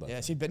does? bald.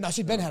 Yeah, she's been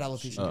had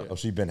alopecia. Oh,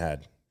 she been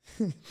had.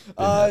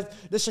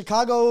 The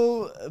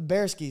Chicago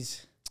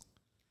Bearskis.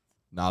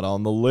 Not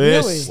on the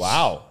list. Really?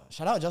 Wow.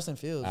 Shout out Justin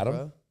Fields, Adam?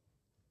 bro.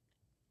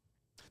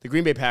 The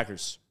Green Bay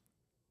Packers.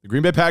 The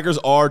Green Bay Packers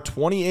are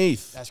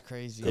 28th. That's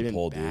crazy. They've been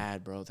pull, dude.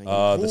 bad, bro. Thank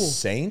you. The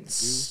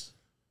Saints.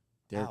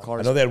 Derek I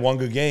Carr's know they had one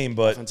good game,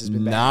 but offense has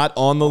been bad. Not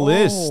on the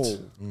list.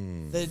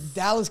 The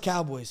Dallas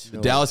Cowboys. The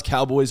Dallas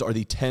Cowboys are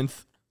the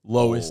 10th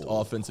lowest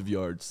offensive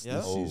yards Yeah,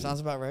 this season. sounds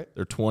about right.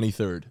 They're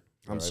 23rd.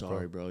 I'm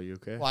sorry, bro. You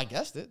okay? Well, I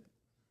guessed it.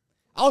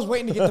 I was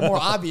waiting to get the more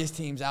obvious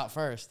teams out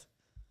first.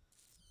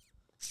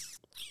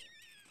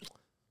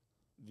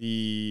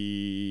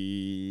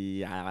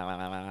 The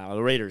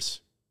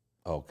Raiders.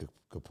 oh,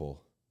 good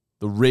pull.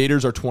 The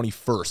Raiders are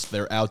 21st.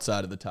 They're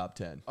outside of the top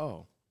 10.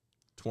 Oh.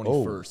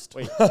 21st.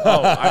 Wait.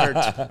 Oh,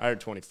 I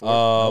heard 24.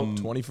 No,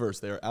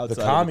 21st. They're The outside of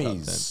the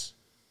commies.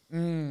 top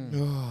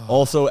 10.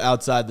 Also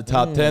outside the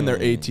top 10, they're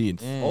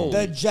 18th.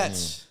 The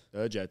Jets.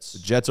 The Jets. The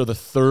Jets are the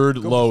third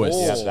lowest.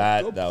 pull.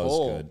 Yeah, Good that was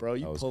pull, good. bro.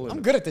 You That was pulling.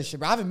 I'm good at this shit,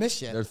 bro. I haven't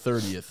missed yet. They're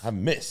 30th. I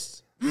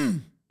missed.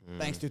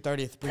 Thanks, dude.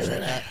 30th. Appreciate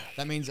that.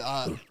 That means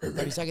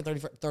 32nd,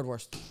 33rd, third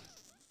worst.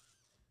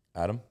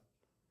 Adam.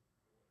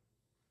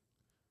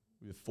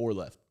 We have 4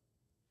 left.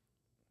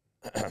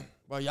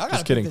 Bro, y'all gotta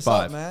Just pick kidding. this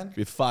 5. up, man.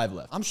 We have 5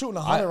 left. I'm shooting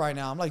 100 right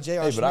now. I'm like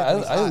J.R. Hey, Smith. but when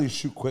he's I hot. always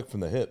shoot quick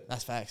from the hip.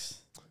 That's facts.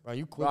 Bro,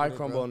 you quick. I with it,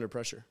 crumble bro. under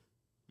pressure.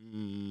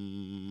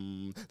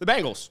 The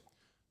Bengals.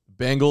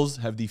 Bengals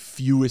have the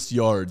fewest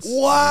yards.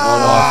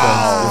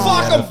 Wow.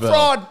 Fuck 'em, NFL.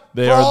 fraud.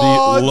 They are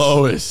Frauds. the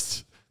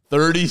lowest.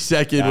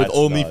 32nd with That's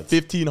only nuts.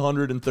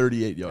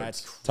 1,538 yards.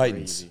 That's crazy.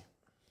 Titans.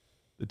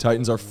 The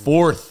Titans are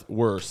 4th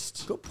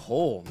worst. Good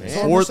pull, man.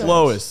 So- 4th missing-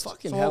 lowest.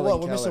 Fucking So hell.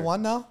 what? We're missing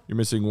one now? You're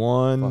missing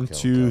 1, Fuck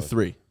 2, Helen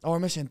 3. Oh, we're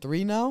missing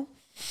 3 now?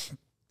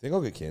 Think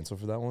I'll get canceled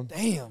for that one.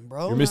 Damn,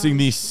 bro. You're missing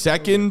the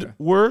second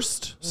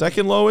worst,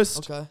 second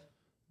lowest. Okay.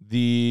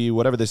 The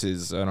whatever this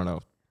is, I don't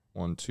know.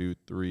 1, 2,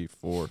 3,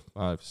 4,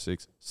 5,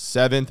 6,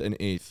 7th and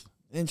 8th.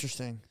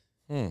 Interesting.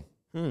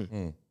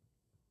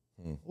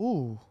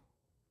 Ooh.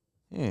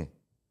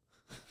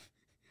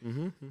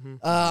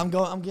 I'm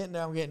getting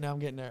there. Get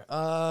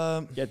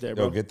there, Yo,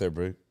 bro. get there,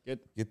 bro.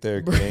 Get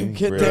there, King.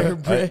 Get bro. there,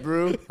 bro.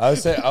 Brew. I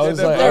was there, seeing like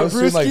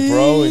brewski.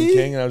 bro and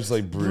King, and I was just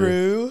like brew.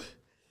 Brew.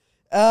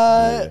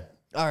 All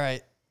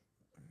right.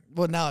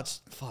 Well, now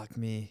it's fuck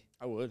me.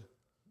 I would.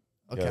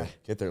 Okay. Yo,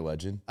 get there,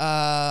 legend.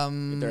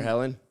 Get there,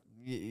 Helen.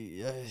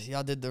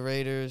 Y'all did the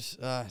Raiders.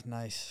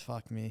 Nice.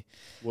 Fuck me.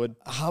 Would.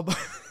 How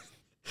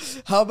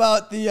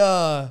about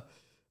the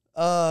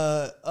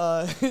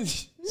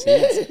See,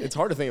 it's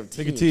hard to think of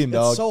teams. Pick a team,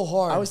 dog. It's so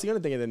hard. I was going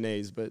to think of the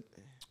Nays, but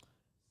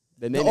the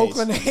the Nays.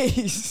 Oakland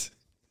A's.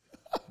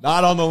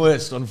 Not on the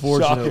list,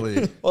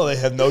 unfortunately. Well, they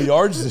have no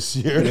yards this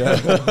year.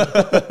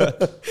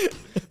 The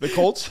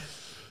Colts.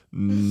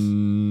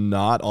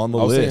 Not on the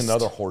I was list. saying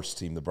another horse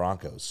team, the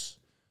Broncos.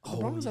 The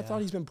Broncos, I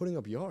thought he's been putting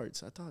up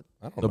yards. I don't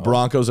The know.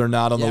 Broncos are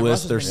not on the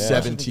list. They're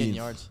Russell's been getting 17th.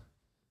 yards.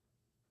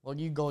 Well,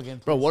 you go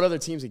again. Bro, what other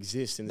teams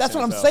exist in this That's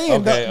what I'm NFL?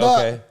 saying. Okay,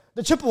 okay.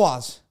 The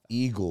Chippewas.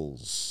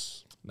 Eagles.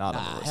 Not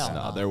on the list. hell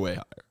No, no. they're way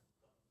higher.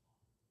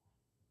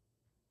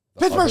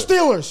 Pittsburgh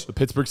Steelers. The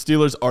Pittsburgh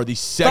Steelers are the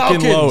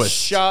second Falcons. lowest.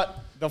 Shut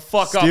the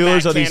fuck up,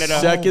 Steelers Matt are the Canada.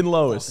 second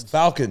lowest.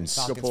 Falcons.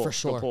 Falcons. Go pull. for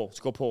sure. Go pull. Let's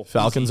go pull.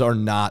 Falcons are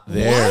not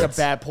there. It's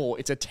a bad pull.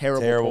 It's a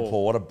terrible, Terrible pull.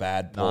 pull. What a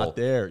bad pull. Not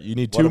there. You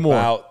need What 2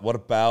 more. What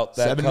about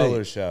that 7 and 8.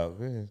 color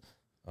show?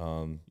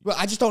 Well,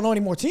 I just don't know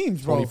any more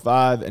teams, bro.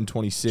 25 and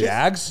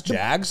 26.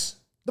 Jags?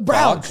 The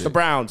Browns. The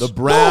Browns. The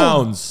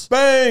Browns.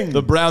 Bang!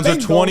 The Browns are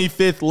Bingo.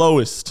 25th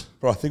lowest.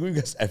 Bro, I think we've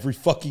got every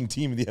fucking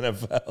team in the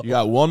NFL. You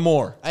got 1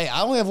 more. Hey,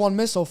 I only have 1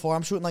 miss so far.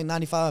 I'm shooting like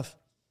 95.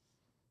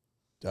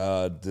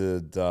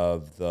 The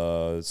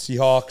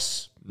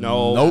Seahawks.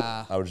 No. Nope.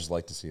 I would just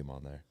like to see him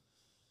on there.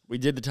 We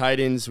did the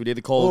Titans. We did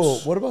the Oh,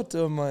 Colts. what about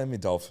the Miami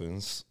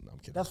Dolphins? No, I'm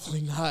kidding.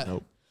 Definitely not.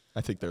 Nope.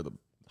 I think they're the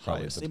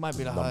highest. They might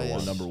be the Number highest.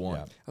 one. Number 1.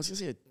 Yeah. I was going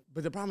to say,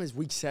 but the problem is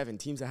week 7,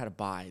 teams that had a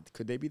bye.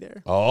 Could they be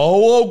there?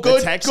 Oh,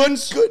 good. The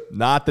Texans? Good.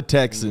 Not the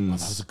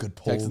Texans. That was a good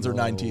pull. Texans are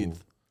 19th.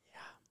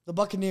 The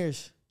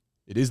Buccaneers.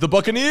 It is the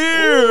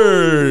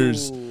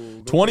Buccaneers.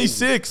 Ooh,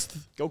 26th.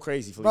 Go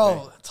crazy, Felipe.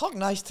 Bro, talk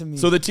nice to me.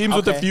 So the teams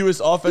with the Okay.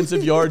 fewest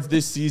offensive yards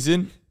this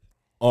season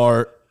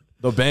are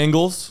the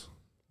Bengals,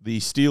 the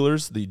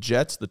Steelers, the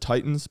Jets, the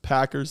Titans,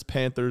 Packers,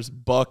 Panthers,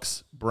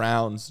 Bucks,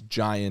 Browns,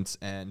 Giants,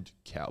 and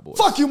Cowboys.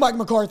 Fuck you, Mike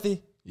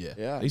McCarthy. Yeah.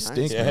 Yeah, They nice.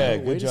 stink. Yeah,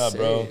 man. good job,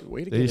 bro.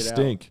 Way to They get it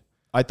stink.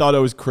 I thought it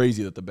was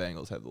crazy that the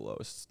Bengals have the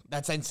lowest.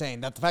 That's insane.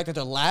 That the fact that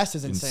they're last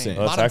is insane. Insane.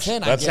 That's Bottom actually-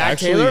 10, I that's get. Zach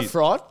actually- Taylor,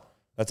 fraud?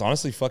 That's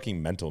honestly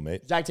fucking mental,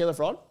 mate. Zach Taylor,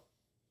 fraud?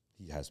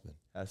 He has been.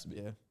 Has to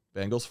be.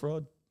 Bengals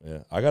fraud. Yeah,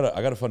 I got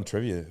a fun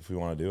trivia if we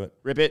want to do it.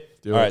 Rip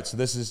it. Do All it. right, so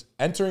this is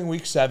entering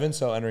week 7,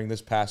 so entering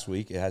this past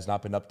week. It has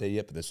not been updated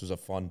yet, but this was a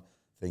fun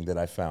thing that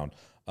I found.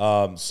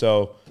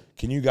 So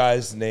can you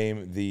guys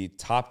name the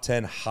top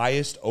 10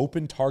 highest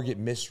open target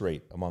miss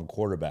rate among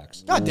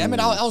quarterbacks? God damn it,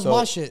 that was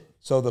my shit.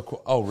 So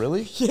oh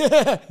really?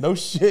 Yeah. No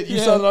shit. You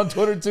saw it on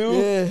Twitter too?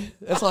 Yeah,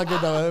 that's all good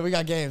though. We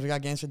got games. We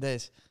got games for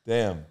days.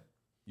 Damn.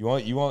 You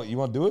want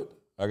to do it?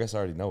 I guess I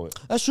already know it.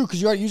 That's true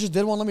because you just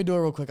did one. Let me do it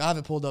real quick. I have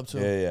it pulled up too.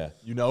 Yeah.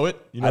 You know it?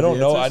 You know I don't the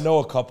know. I answers? know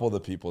a couple of the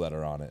people that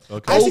are on it.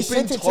 Okay. I actually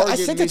Open sent it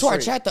target to our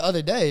miss chat the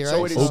other day, right?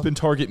 So it is- Open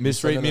target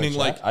miss rate, Send it in meaning the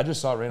like. chat. I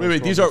just saw it random.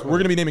 Wait. These are we're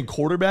going to be naming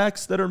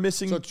quarterbacks that are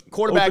missing. So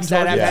quarterbacks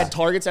that have had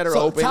targets that are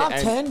So open. top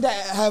and 10 that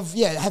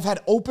have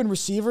had open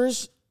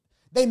receivers.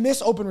 They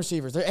miss open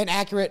receivers. They're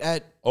inaccurate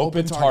at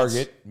open targets.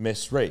 target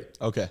miss rate.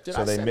 Okay.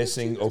 So they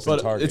missing open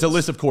But targets. it's a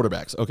list of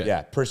quarterbacks. Okay.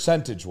 Yeah,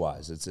 percentage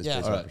wise, it's Yeah.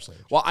 based on Alright.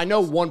 percentage. Well, I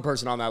know one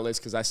person on that list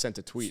because I sent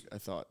a tweet, I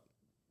thought.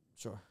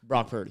 Sure.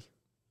 Brock Purdy.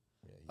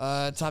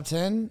 Top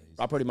 10.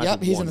 Brock Purdy might Yep,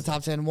 be he's one. in the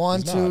top 10.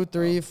 1, He's 2, not.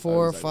 3,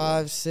 4, he's like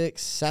 5,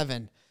 6,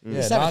 7.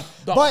 Yeah, 7.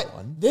 not But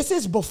one. this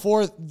is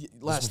before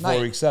last Before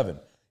night. week 7.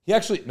 He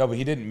actually but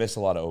he didn't miss a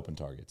lot of open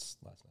targets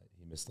last night.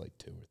 He missed like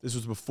 2 or 3. This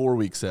was before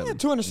week 7. Yeah,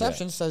 2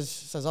 interceptions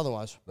says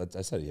otherwise.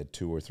 I said he had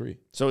 2 or 3.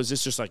 So is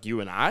this just like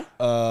you and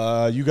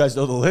I? You guys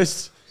know the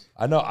list?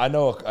 I know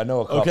a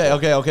couple.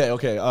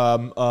 Okay.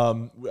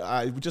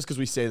 Just because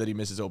we say that he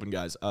misses open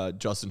guys.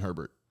 Justin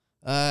Herbert.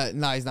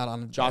 No, he's not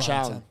on. Josh on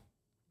Allen.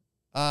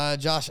 10.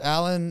 Josh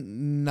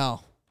Allen,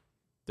 no.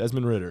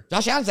 Desmond Ritter.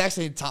 Josh Allen's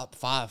actually top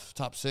 5,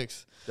 top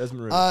 6.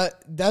 Desmond Ritter.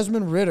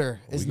 Desmond Ritter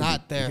We is can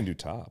not do, We there. can do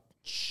top.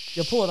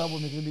 Yeah, pull it up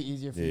with me. It'll be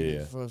easier for Yeah, you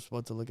yeah. for us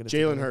both to look at it.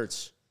 Jalen together.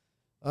 Hurts.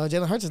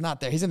 Jalen Hurts is not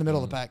there. He's in the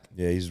middle of the pack.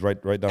 Yeah, he's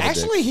right down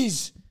Actually, the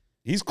he's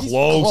He's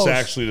close, close.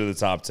 actually to the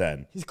top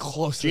 10. he's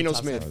close. to Geno the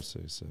top Smith. 10. I would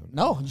say so.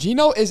 No,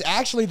 Geno is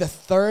actually the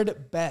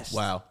 3rd best.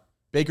 Wow.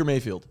 Baker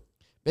Mayfield.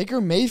 Baker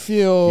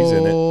Mayfield. He's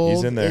in it.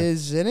 He's in there.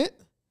 Is in it.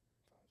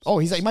 Oh,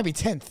 he might be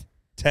 10th.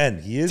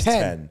 10. He is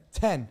 10.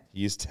 10.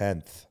 He is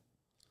 10th.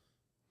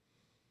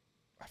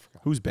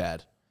 Who's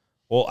bad?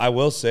 Well, I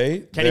will say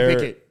Kenny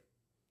Pickett.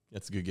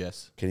 That's a good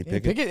guess. Kenny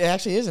Pickett. Pickett. Pickett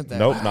actually isn't there.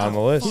 Nope, not on the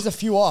list. He's a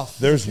few off.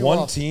 There's He's a few one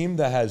off. team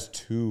that has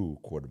 2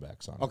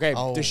 quarterbacks on it. Okay,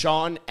 Oh.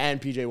 Deshaun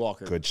and PJ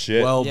Walker. Good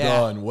shit. Well Yeah.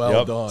 done. Well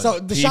Yep. done. So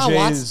Deshaun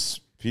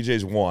Watson.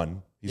 PJ's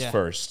 1. He's Yeah.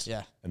 first.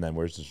 Yeah. And then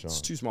where's Deshaun?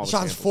 It's too small. of a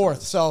Deshaun's sample 4th.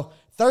 size. So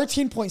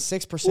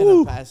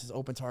 13.6% of passes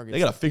open targets. they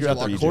got to figure out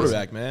their PJ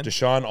quarterback, man.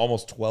 Deshaun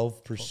almost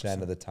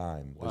 12% of the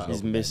time. There's He's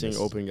open missing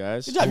misses. open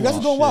guys. Good job. You guys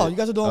are doing well. You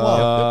guys are doing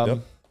well. Yep.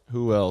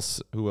 Who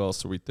else? Who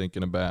else are we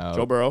thinking about?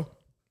 Joe Burrow.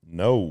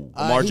 No.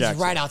 Lamar he's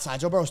Jackson. right outside.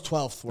 Joe Burrow's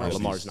 12th. No,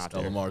 Lamar's not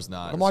there. Lamar's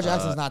not. Lamar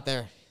Jackson's not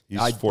there. He's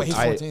I- But 14. he's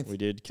I- 14th. We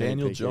did Kenny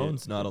Daniel Pickett.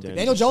 Jones? No, I don't think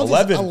Daniel Jones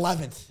 11th. is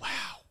 11th.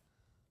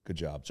 Good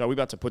job. So are we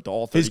about to put the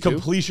all His 32?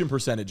 completion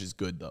percentage is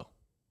good though.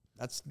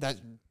 That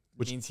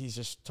means he's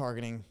just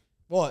targeting.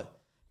 What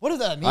does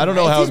that mean? I don't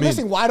know man? If how he's it means,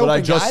 missing wide but I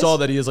open just guys, saw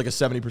that he has like a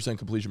 70%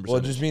 completion Well,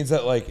 it percentage. just means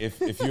that like if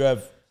you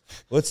have,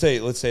 let's say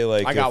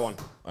like I got one.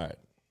 All right.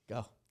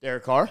 Go.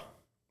 Derek Carr.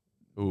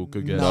 Ooh,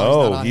 good guess. No. he's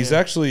not No, on he's here.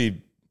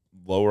 actually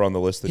lower on the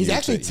list than He's you would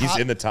actually think. He's top-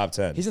 in the top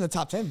 10. He's in the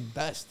top 10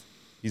 best.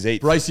 He's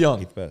 8th. Bryce Young.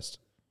 8th best.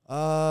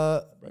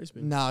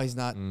 No, he's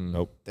not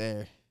Nope.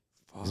 there.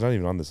 He's not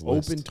even on this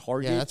list. Open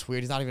target. Yeah, that's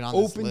weird. He's not even on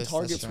this Open list.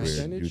 target That's Weird. strange.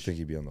 percentage. You'd think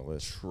he'd be on the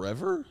list.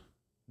 Trevor?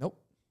 Nope.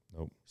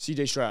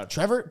 CJ Stroud.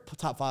 Trevor,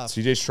 top 5.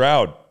 CJ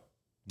Stroud,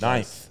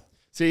 9th.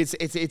 See,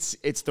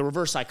 it's the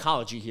reverse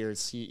psychology here.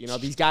 It's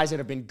these guys that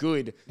have been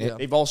good, Yeah.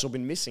 they've also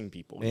been missing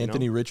people.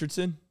 Anthony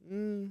Richardson?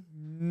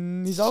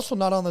 He's also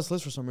not on this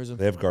list for some reason.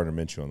 They have Gardner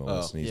Minshew on the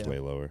list, and he's yeah. way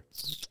lower.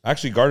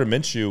 Actually, Gardner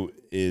Minshew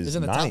is He's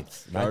in the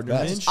 9th. Gardner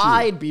best. Minshew.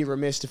 I'd be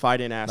remiss if I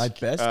didn't ask Ninth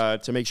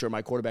best? to make sure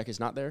my quarterback is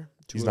not there.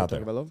 He's not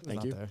there. Thank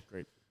not you. there.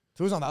 Great.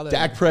 Tua's on the other.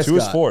 Dak end. Prescott. 2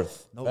 is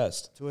 4th. Nope.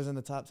 Best. Tua's in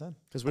the top 10.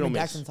 'Cause we don't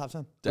Dak's miss. in the top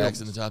 10. Dak's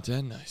in the top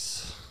 10.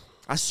 Nice.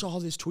 I saw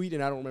this tweet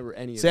and I don't remember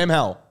any of it. Sam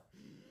Howell.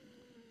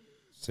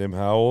 Sam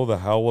Howell, the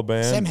Howell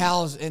band. Sam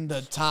Howell's in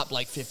the top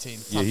 15.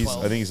 Top Yeah, 12.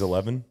 I think he's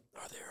 11.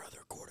 Are there other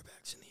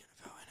quarterbacks in the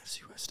NFL,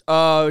 NFC West?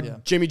 Yeah.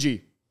 Jimmy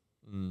G.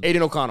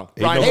 Aiden O'Connell. Aiden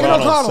Brian Aiden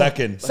O'Connell, O'Connell.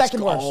 second.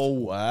 Second worst. Oh,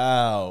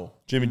 wow.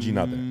 Jimmy G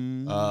not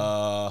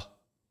there.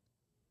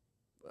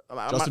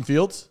 Justin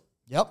Fields?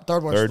 Yep,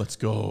 third worst. Third. Let's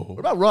go. What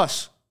about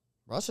Russ?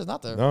 Russ is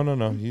not there.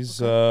 No. He's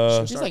He's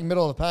like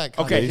middle of the pack.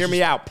 Okay, he's hear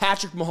me out.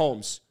 Patrick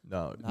Mahomes.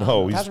 No.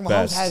 no, he's Patrick Mahomes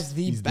best. has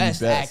the He's the best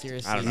best.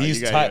 accuracy. I don't know.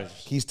 He's You tied. guys-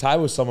 He's tied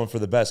with someone for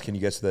the best. Can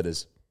you guess who that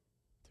is?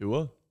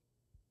 Tua?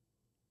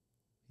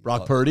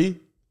 Brock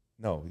Purdy?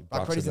 No,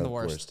 Brock Purdy's in the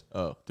worst.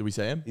 Oh, did we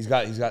say him?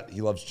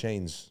 He loves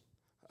chains.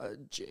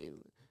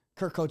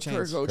 Kirk Cochains.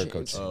 Kirk Kirk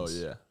Cochains. Oh,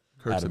 yeah.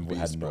 Kirk's a Had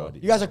beast, no bro.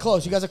 idea. You guys are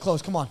close. You guys are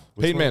close. Come on.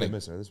 Which Peyton one are they Manning.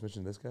 missing? Are they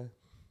missing this guy?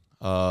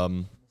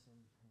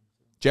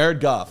 Jared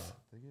Goff.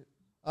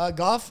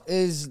 Goff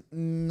is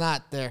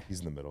not there. He's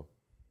in the middle.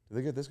 Did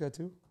they get this guy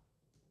too?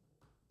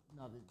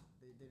 No,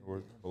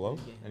 Or below?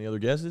 Any other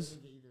guesses?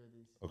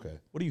 Okay.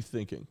 What are you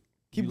thinking?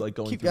 Keep- You like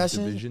going keep through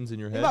guessing. divisions in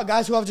your Think head? about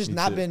guys who have just Me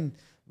not too. been.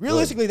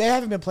 Realistically, they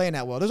haven't been playing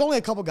that well. There's only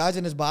a couple guys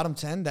in his bottom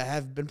 10 that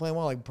have been playing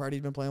well. Like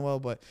Purdy's been playing well,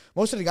 but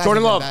most of the guys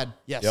Jordan have Love. been bad.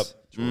 Yes. Yep.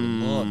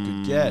 Jordan Love,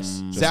 good guess.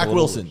 Just Zach a little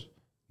Wilson. worse.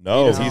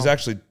 No, doesn't- he's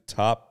actually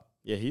top.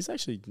 Yeah, he's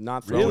actually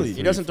not Really? throwing.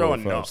 He doesn't throw 4,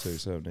 5, enough.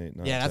 6, 7, 8,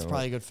 9, Yeah, that's 10,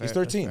 probably 11. good. Fair. He's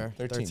 13. That's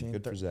fair. 13.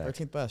 Good for Zach.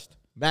 13th best.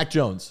 Mac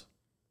Jones.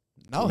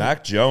 No.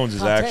 Mac Jones is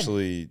Top 10.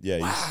 actually, yeah,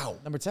 he's Wow.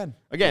 Number 10.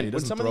 Again, he when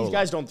doesn't some of throw these a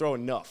guys don't throw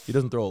enough, He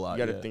doesn't throw a lot. you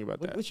got to yeah. think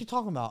about that. What you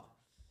talking about?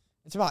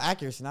 It's about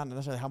accuracy, not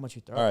necessarily how much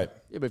you throw. all right.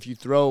 Yeah, but if you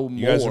throw more,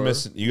 You guys are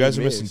missing. You guys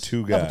are missing miss.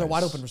 2 No, guys. but they're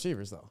wide open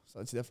receivers, though, so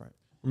it's different.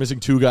 We're missing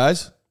 2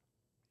 guys.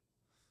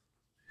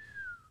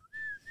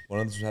 One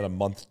of them had a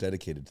month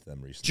dedicated to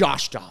them recently.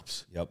 Josh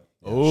Dobbs. Yep.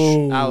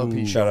 Oh,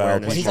 Alopecia Shout out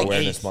awareness. Alopecia He's like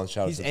Awareness eighth. Month.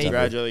 Shout out He's to eighth. September.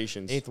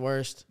 Congratulations. 8th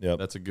worst. Yep.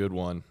 that's a good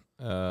one.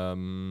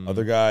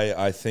 Other guy,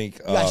 I think.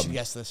 You guys should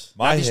guess this.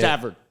 My Matthew hint,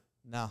 Stafford.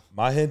 No.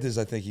 my hint is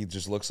I think he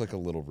just looks like a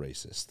little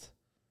racist.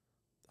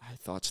 I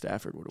thought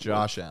Stafford would have.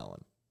 Josh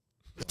Allen.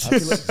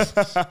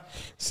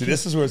 See,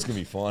 this is where it's gonna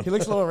be fun. He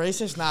looks a little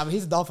racist. Nah, but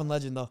he's a Dolphin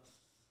legend, though.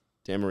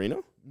 Dan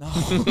Marino. No.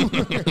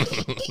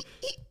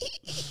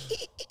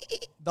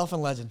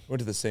 Dolphin legend. Went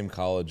to the same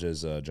college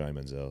as Johnny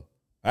Manziel.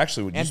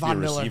 Actually, would And used to be a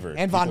Von Miller. receiver.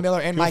 And Von Miller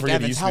and people Mike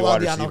forget he Evans. used to How be a well wide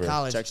do y'all know receiver.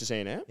 college? Texas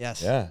A&M.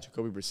 Yes. Yeah,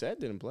 Jacoby Brissett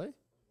didn't play.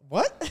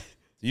 What?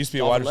 he used to be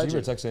a Dolphin wide receiver legend.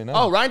 at Texas A&M.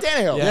 Oh, Ryan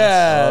Tannehill.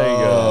 Yeah. there you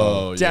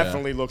go. Oh,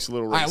 Definitely looks a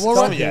little All right, racist. well,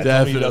 Tell me, yeah,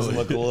 tell me he Definitely. doesn't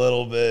look a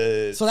little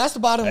bit. So that's the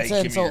bottom Hey,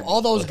 10. give me So your-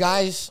 all those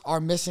guys are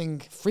missing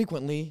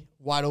frequently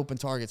wide open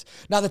targets.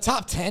 Now, the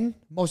top 10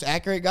 most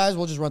accurate guys,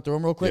 we'll just run through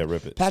them real quick. Yeah,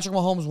 rip it. Patrick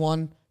Mahomes,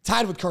 1.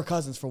 Tied with Kirk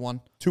Cousins for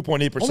 1.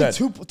 2.8%.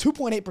 Only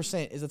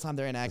 2.8% is the time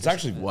they're inaccurate. It's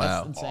actually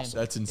Wow. That's insane.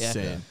 That's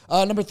insane.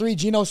 Number 3,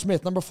 Geno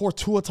Smith. Number 4,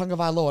 Tua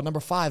Tagovailoa.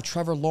 Number 5,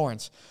 Trevor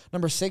Lawrence.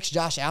 Number 6,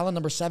 Josh Allen.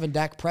 Number 7,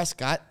 Dak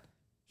Prescott.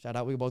 Shout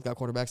out, we both got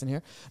quarterbacks in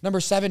here.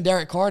 Number 7,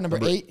 Derek Carr. Number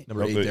 8,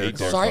 Number 8, Number Derek eight,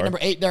 Carr. sorry, number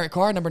 8, Derek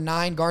Carr. Number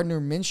 9,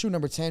 Gardner Minshew.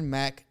 Number 10,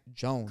 Mac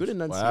Jones. Good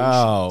enunciation.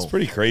 Wow. It's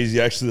pretty crazy,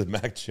 actually, that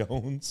Mac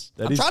Jones.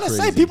 That I'm is trying to say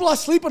crazy. people are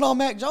sleeping on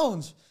Mac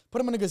Jones.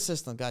 Put him in a good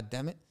system. God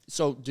damn it.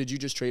 So, did you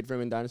just trade for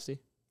him in Dynasty?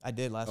 I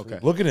did last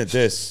week. Looking at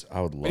this, I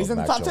would love He's in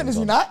the Mac top Jones 10, is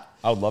he on- not?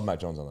 I would love Mac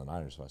Jones on the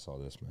Niners if I saw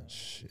this, man.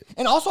 Shit.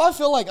 And also, I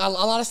feel like a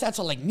lot of stats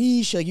are like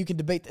niche. Like you can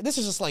debate. This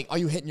is just like, are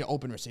you hitting your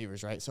open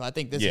receivers, right? So I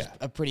think this is Yeah.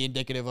 a pretty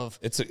indicative of.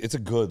 It's a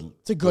good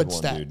good one,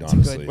 stat. dude, It's a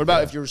good- honestly. What about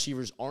Yeah. if your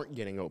receivers aren't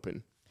getting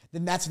open?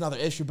 Then that's another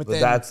issue. But But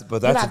then that's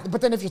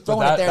but then if you're but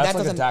throwing it there, that's that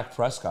like doesn't. a Dak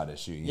Prescott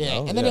issue. You Yeah,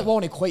 know? and then it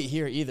won't equate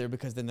here either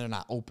because then they're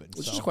not open.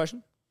 Which so. is a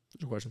question.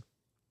 It's a question.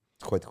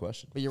 It's quite the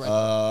question. But you're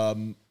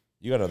right.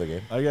 You got another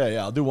game? Okay,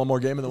 yeah, I'll do one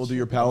more game and then we'll do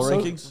your power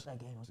rankings.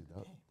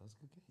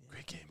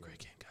 Great game,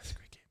 guys.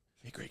 Great game.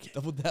 Hey, great game.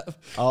 Double dap.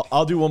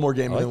 I'll do one more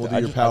game and then we'll do I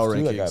your just power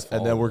threw that guy rankings,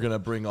 and then forward. we're gonna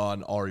bring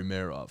on Ari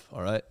Meirov.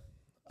 All right,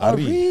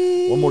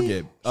 Ari. one more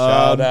game.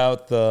 Shout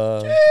out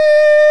the.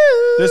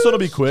 This one will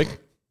be quick.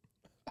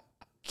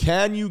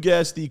 Can you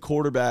guess the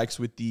quarterbacks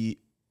with the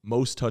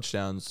most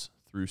touchdowns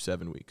through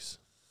 7 weeks?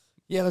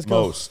 Yeah, let's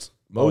go.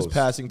 Most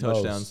passing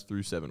touchdowns Most.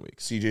 through 7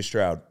 weeks. CJ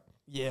Stroud.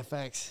 Yeah,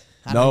 facts.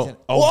 No.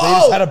 Oh, they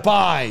just had a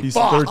bye. He's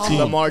Fuck. 13.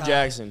 Lamar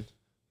Jackson.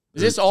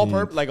 Is this all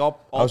like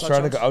all I was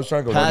trying to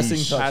touchdowns? go Passing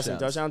niche. Passing touchdowns.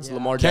 touchdowns. Yeah.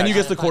 Lamar Can Jackson. you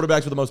guess the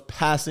quarterbacks with the most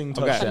passing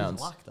Okay. touchdowns?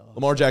 Block, though.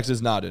 Lamar Jackson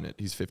is not in it.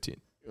 He's 15.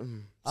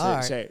 All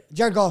right. Say it.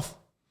 Jared Goff.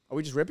 Are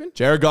we just ripping?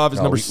 Jared Goff is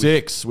No, number we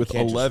 6 with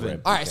can't just 11.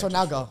 rip. All right, so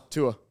now go.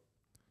 Tua.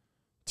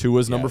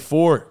 Tua's number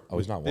 4. Oh,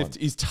 he's not one.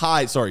 He's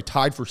tied. Sorry,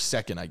 tied for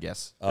second, I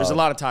guess. There's a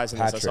lot of ties in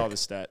this. I saw Patrick.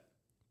 this stat.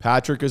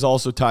 Patrick is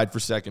also tied for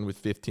second with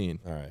 15.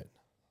 All right.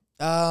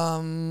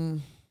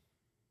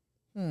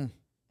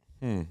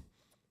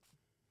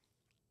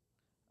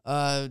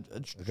 The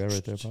guy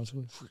right there,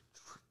 possibly.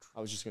 I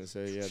was just gonna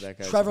say, yeah, that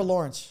guy. Trevor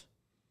Lawrence.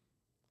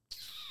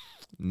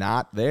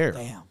 Not there.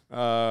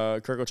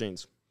 Damn. Kirk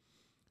Chains.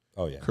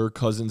 Oh yeah. Kirk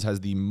Cousins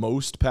has the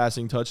most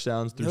passing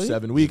touchdowns through Really?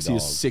 7 weeks. He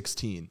Dog. has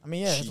 16. I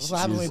mean, yeah, that's what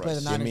happens when we play the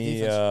Give Niners me,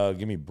 defense.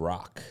 give me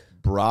Brock.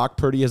 Brock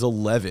Purdy has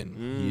 11.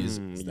 He's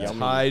yummy.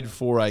 tied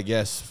for, I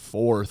guess,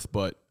 4th,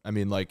 but I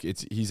mean, like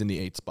he's in the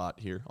 8th spot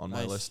here on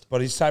my Nice. list.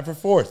 But he's tied for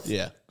 4th.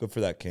 Yeah. Good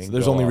for that King. So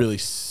there's Go only off. really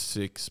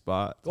 6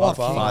 spots, Go off,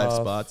 5 King.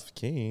 spots.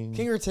 King.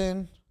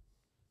 Kingerton.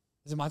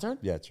 Is it my turn?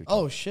 Yeah, it's your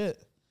Oh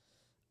shit.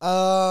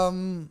 I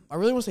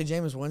really want to say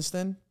Jameis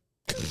Winston,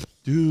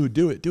 Dude,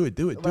 do it.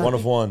 one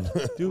of one.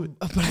 Do it.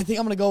 but I think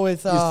I'm gonna go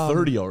with. He's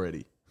 30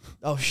 already.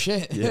 Oh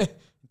shit. Yeah.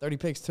 30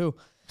 picks too.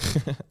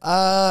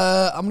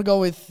 I'm gonna go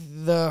with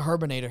the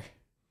Herbinator.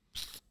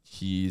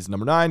 He's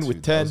number 9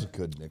 with 10. That was a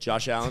good nick.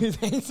 Josh Allen.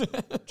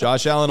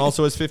 Josh Allen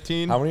also has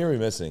 15. How many are we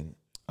missing?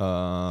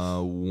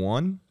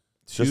 1,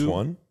 2, Just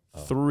one?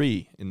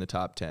 3 in the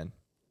top 10.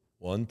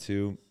 1,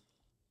 2,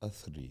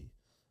 3.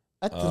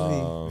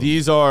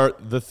 These are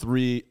the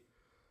 3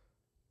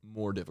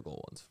 more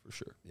difficult ones for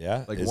sure.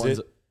 Yeah. Like is ones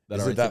it? that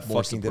Is are it that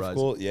more fucking surprising.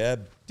 difficult? Yeah.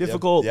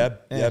 Difficult? Yeah,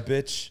 Eh. yeah,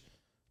 bitch.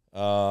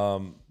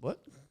 What?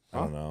 I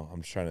don't know.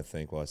 I'm just trying to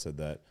think while I said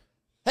that.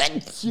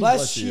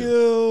 Bless you.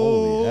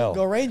 Holy hell.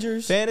 Go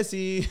Rangers.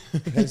 Fantasy.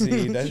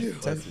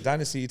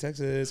 Dynasty,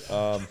 Texas.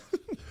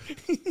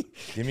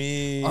 Give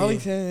me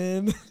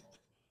Arlington.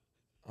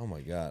 Oh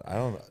my God, I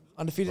don't know.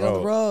 Undefeated on the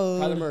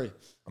road. Kyler Murray.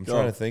 I'm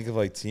trying to think of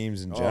like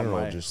teams in general.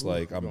 my. Just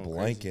like I'm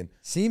blanking.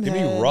 Seam Give me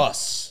head.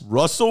 Russ.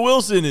 Russell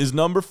Wilson is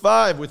number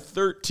 5 with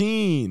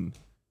 13.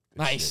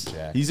 Nice. Shit,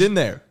 Jack. He's in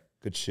there.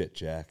 Good shit,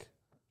 Jack.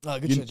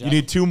 Good You, shit, Jack. you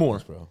need 2 more.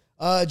 Bro.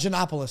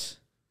 Giannopolis.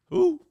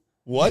 Who?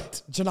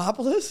 What?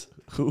 Giannopolis?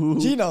 Who?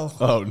 Gino.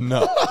 Oh,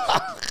 no.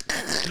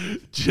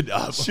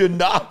 Giannopolis.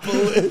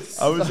 Giannopolis.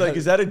 I was like,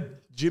 is that a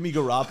Jimmy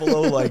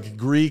Garoppolo, like,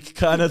 Greek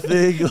kind of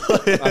thing?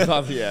 I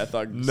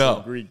thought No.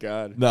 some Greek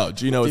god. No,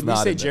 Gino is Did we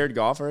not say in there. Jared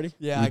Goff already?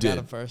 Yeah, You I did. got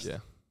him first. Yeah.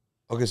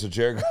 Okay, so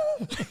Jared.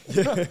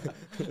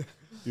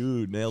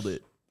 Dude, nailed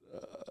it.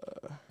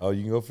 Oh,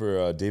 you can go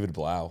for David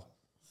Blau.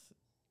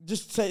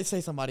 Just say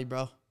somebody,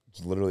 bro.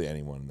 It's literally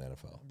anyone in the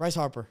NFL. Bryce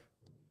Harper.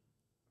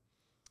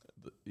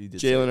 He did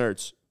Jalen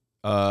Hurts.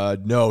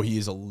 no, he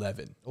is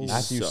 11.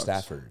 Matthew sucks.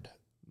 Stafford.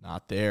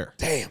 Not there.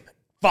 Damn it.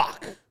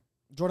 Fuck.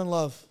 Jordan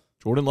Love.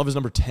 Jordan Love is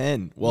number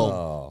 10. Well,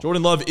 Oh.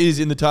 Jordan Love is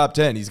in the top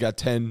 10. He's got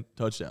 10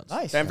 touchdowns.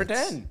 Nice. 10 for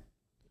 10.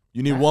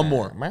 You need one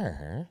more. All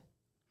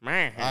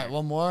right,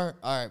 one more.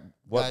 All right,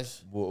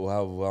 guys.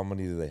 How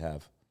many do they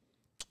have?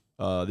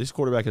 This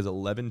quarterback has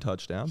 11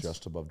 touchdowns.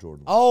 Just above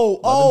Jordan.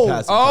 11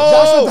 passing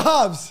Josh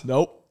Dobbs.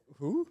 Nope.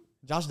 Who?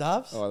 Josh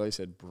Dobbs. Oh, I thought you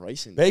said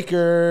Bryson.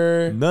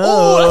 Baker. No.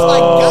 Oh, that's my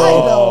guy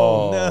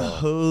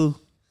though.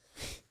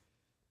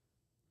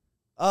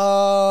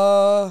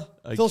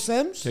 No. Phil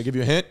Simms. Can I give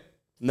you a hint?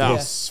 No.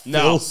 Yes. No.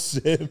 Phil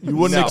Simms. You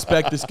wouldn't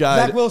expect this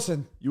guy. Zach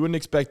Wilson. You wouldn't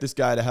expect this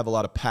guy to have a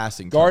lot of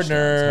passing Gardner.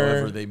 touchdowns.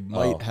 However, they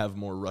might have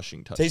more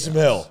rushing touchdowns. Taysom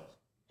Hill.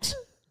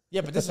 Yeah,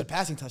 but this is a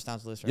passing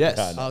touchdowns list, right? Yes.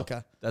 Yeah, I know. Oh,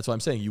 okay. That's what I'm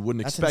saying. You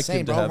wouldn't That's expect him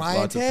insane, to bro. have Ryan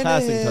lots of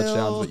passing Tannehill.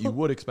 touchdowns, but you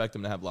would expect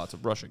him to have lots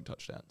of rushing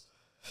touchdowns.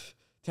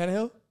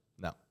 Tannehill.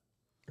 No.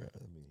 I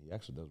mean, he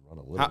actually does run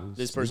a little.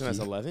 This person has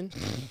sneaky. 11?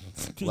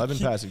 11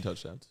 passing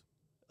touchdowns.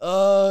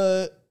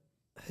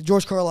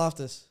 George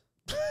Karlaftis.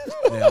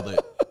 Nailed it.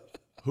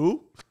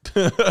 Who?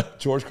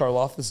 George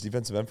Karlaftis,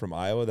 defensive end from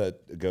Iowa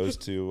that goes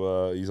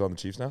to, he's on the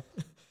Chiefs now.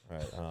 All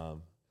right.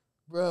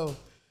 Bro,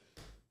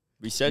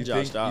 We said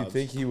Josh You Dobbs.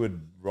 think he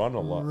would run a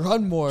lot?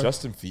 run more.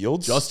 Justin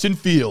Fields? Justin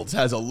Fields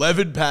has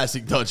 11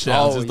 passing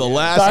touchdowns. Oh, is the yeah.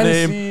 last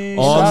Dynasty, name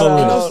on the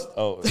shout list. out.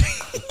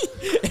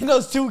 Oh, in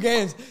those two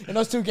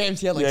games,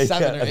 he had like yeah,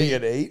 7 yeah, or I 8. think he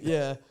had 8.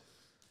 Yeah.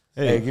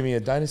 Hey, give me a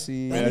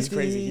dynasty. Man, that's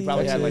crazy. He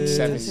probably had like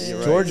 7. You're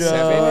right. Georgia.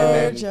 7 and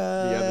then Georgia.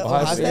 the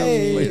Ohio other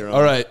State. later on.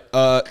 All right.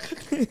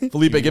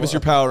 Felipe, give us your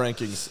power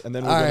rankings, and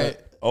then we're All going right.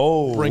 to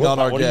Oh, Bring on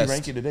our what are you guest.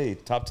 ranking today?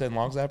 Top 10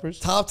 long snappers?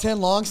 Top 10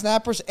 long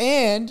snappers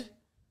and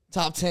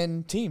top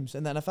 10 teams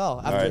in the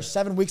NFL after right.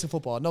 7 weeks of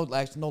football. No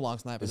long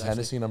snappers. Is actually.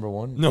 Hennessy number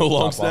 1? No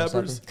long Top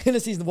snappers? snapper?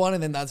 Tennessee's the one,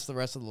 and then that's the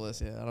rest of the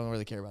list. Yeah, I don't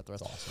really care about the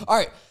rest. All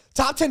right,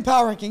 top 10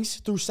 power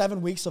rankings through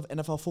 7 weeks of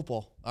NFL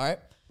football. All right,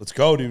 Let's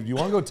go, dude. You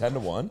want to go 10 to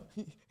 1? Or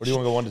do you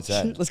want to go 1 to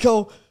 10? let's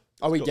go.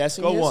 Are we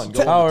guessing go this? one.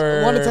 Go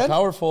Power. 1 to 10.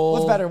 Powerful.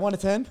 What's better, 1 to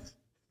 10?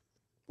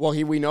 Well,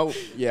 we know.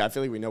 Yeah, I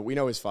feel like we know. We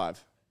know his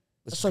 5.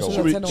 Let's So go should Should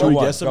one. we, 10 to should we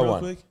 1. guess them Go real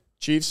one. quick?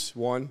 Chiefs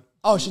 1.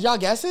 Oh, should y'all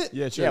guess it?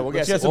 Yeah, sure. Yeah, we'll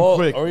Let's guess guess it.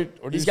 them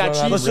quick. He's got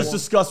Chiefs. Let's just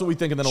discuss what we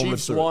think, and then we'll rip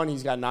Chiefs through it. 1.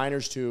 He's got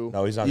Niners 2.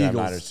 No, he's not going to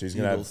have Eagles. Niners. So he's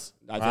going to have. Eagles.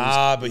 I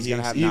think But he's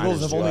gonna have Eagles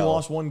Niners have too. only well.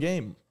 lost 1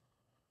 game,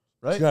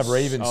 right? He's going to have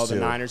Ravens Oh, too. the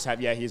Niners have.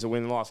 Yeah, he's a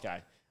win and loss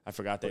guy. I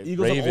forgot that.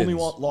 Eagles have only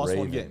lost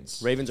 1 game.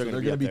 Ravens. Ravens are going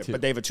to they're be up gonna be there, 2.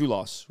 but they have a 2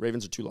 loss.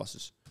 Ravens are 2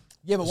 losses.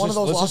 Yeah, but one of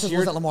those Let's just losses hear-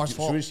 wasn't Lamar's should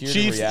fault. we just hear the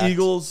Chiefs, react?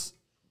 Eagles,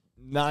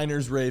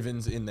 Niners,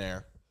 Ravens in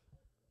there.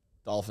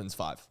 Dolphins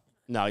 5.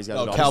 No, he's got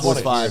Oh, the Cowboys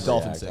Dolphins 5, React,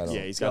 Dolphins I 6. don't-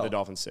 Yeah, he's got Go. the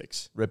Dolphins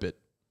 6. Rip it.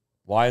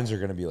 Lions are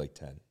going to be like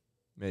 10.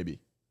 Maybe.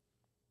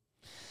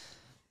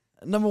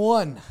 Number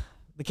 1,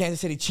 the Kansas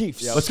City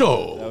Chiefs. Let's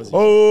go. That was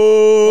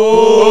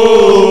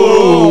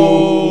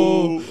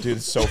Oh! Dude,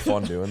 it's so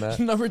fun doing that.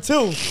 Number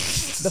 2,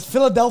 the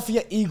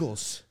Philadelphia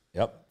Eagles.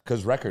 Yep,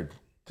 because record.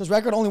 Because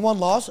record only 1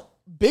 loss.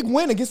 Big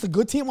win against a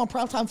good team on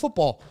primetime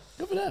football.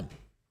 Good for them.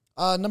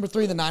 Number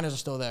 3, the Niners are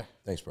still there.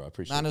 Thanks, bro. I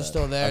appreciate Niners that.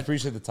 still there. I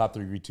appreciate the top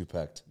 3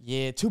 two-packed.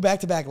 Yeah, 2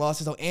 back-to-back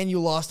losses, though, and you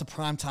lost to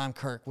primetime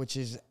Kirk, which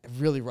is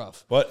really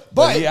rough. But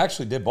But- he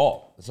actually did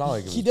ball. It's not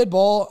like it was, He did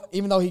ball,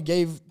 even though he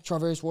gave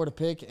Travis Ward a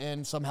pick,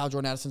 and somehow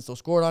Jordan Addison still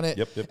scored on it.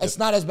 Yep. It's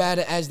not as bad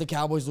as the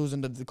Cowboys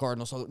losing to the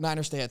Cardinals, so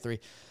Niners stay at 3.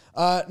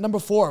 Number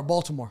 4,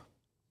 Baltimore.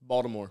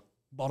 Baltimore.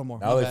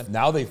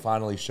 Now they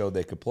finally showed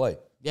they could play.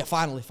 Yeah,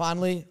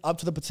 finally, up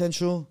to the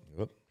potential.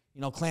 Yep.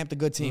 Clamped a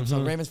good team.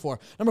 So Ravens 4.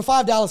 Number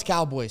 5, Dallas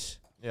Cowboys.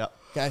 Yeah.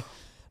 Okay.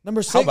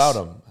 Number 6. How about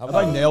him? How Have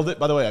about I nailed it?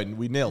 By the way,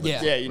 we nailed it.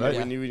 Yeah. Yeah, you know,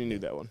 Right? we knew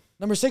that one.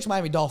 Number 6,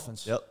 Miami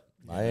Dolphins. Yep.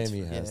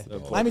 Miami has the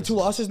Miami 2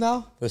 losses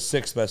now. the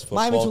 6th best football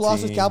Miami 2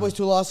 losses. team. Cowboys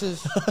 2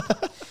 losses.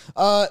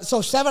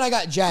 So 7, I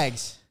got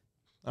Jags.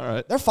 All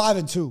right. They're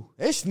 5-2.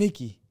 They're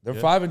sneaky. They're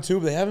 5-2,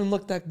 but they haven't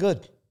looked that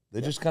good. They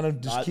just kind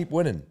of keep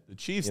winning. The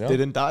Chiefs You know?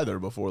 didn't either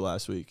before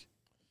last week.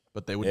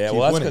 but they would. Yeah, keep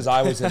well, that's winning. because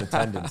I was in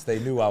attendance. They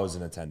knew I was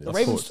in attendance. The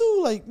Ravens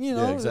too, like,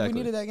 exactly. we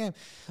needed that game.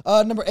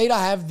 Number 8,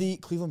 I have the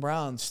Cleveland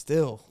Browns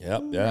still.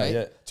 Yep,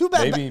 yeah. Too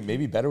bad.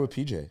 Maybe better with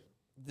PJ.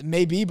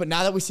 Maybe, but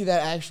now that we see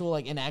that actual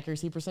like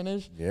inaccuracy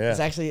percentage, yeah, it's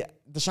actually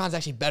Deshaun's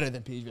actually better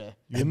than PJ.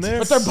 In there,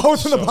 but they're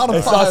both in the bottom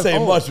it's 5. It's not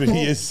saying much, but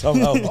he is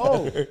somehow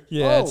better.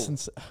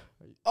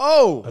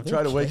 I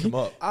tried to wake him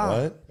up. What?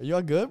 Are you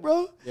all good,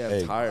 bro? Yeah,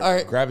 I'm tired. All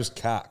right. Grab his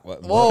cock.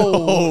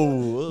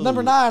 Whoa.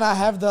 Number 9, I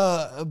have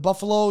the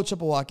Buffalo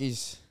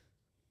Chippewaukes,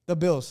 the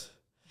Bills.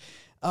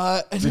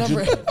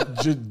 Number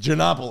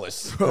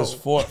Janopolis. Because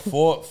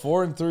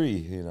 4 and 3,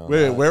 you know.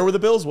 Wait, where were the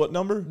Bills? What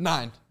number?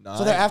 9.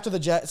 So they're after the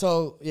Jets.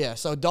 So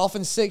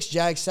Dolphins 6,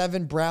 Jags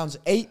 7, Browns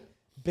 8,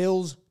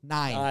 Bills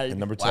 9. And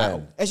number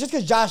 10. It's just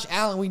because Josh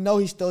Allen, we know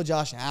he's still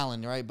Josh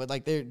Allen, right? But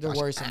like they're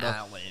worrisome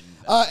though.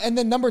 And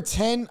then number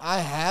 10, I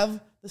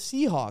have the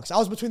Seahawks. I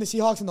was between the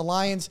Seahawks and the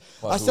Lions.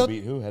 Well, who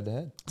beat who head to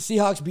head?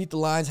 Seahawks beat the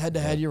Lions head to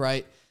head. You're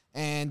right.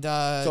 And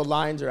so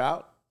Lions are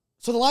out.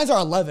 So the Lions are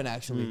 11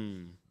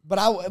 actually.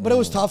 But it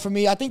was tough for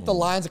me. I think the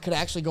Lions could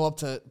actually go up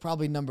to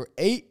probably number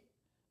 8,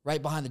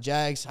 right behind the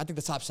Jags. I think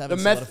the top 7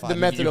 solidified. The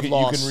method of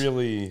loss. You can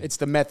really. It's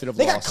the method of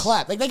They loss. got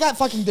clapped. Like they got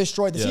fucking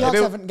destroyed. The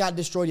Seahawks haven't got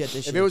destroyed yet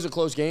this year. If it was a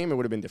close game, it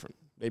would have been different.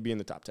 They'd be in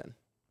the top 10.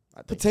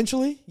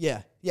 Potentially,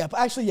 yeah. But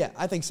actually,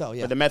 I think so.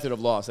 Yeah. But the method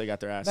of loss, they got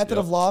their ass. Method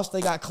of loss, they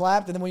got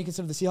clapped, and then when you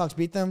consider the Seahawks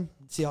beat them,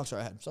 the Seahawks are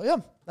ahead. So yeah,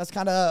 that's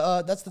kind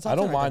of that's the top. I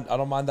don't 10 right mind. I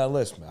don't mind that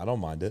list, man. I don't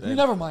mind it. there. You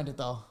never mind it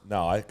though.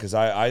 No, because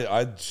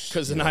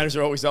the Niners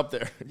are always up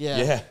there.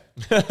 Yeah.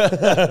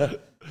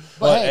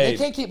 But hey, they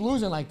can't keep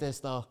losing like this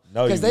though.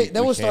 No, because they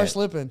will start can't.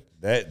 slipping.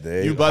 By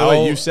the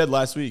way, you said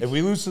last week. If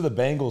we lose to the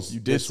Bengals, you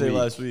did say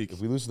last week. If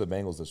we lose to the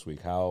Bengals this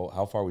week,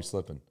 how far are we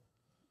slipping?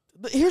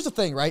 But here's the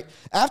thing, right?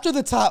 After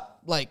the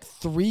top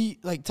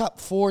top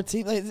 4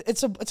 teams,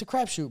 it's a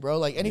crapshoot, bro.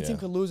 Like any team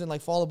could lose and like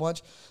fall a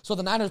bunch. So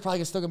the Niners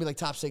probably still gonna be like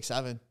top 6,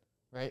 7,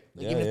 right?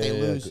 Like even if they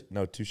lose,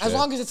 no, touche. as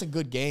long as it's a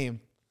good game.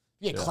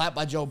 You get clapped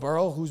by Joe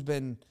Burrow, who's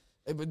been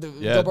Joe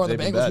Burrow and the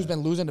Bengals, who's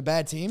been losing to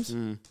bad teams.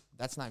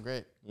 That's not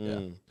great.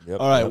 Yep,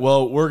 all right,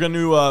 well, we're going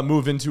to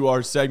move into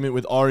our segment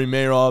with Ari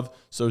Meirov,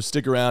 so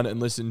stick around and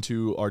listen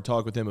to our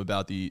talk with him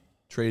about the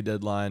trade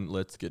deadline.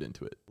 Let's get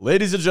into it.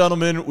 Ladies and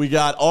gentlemen, we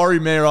got Ari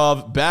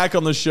Meirov back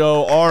on the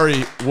show.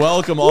 Ari,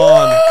 welcome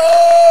on.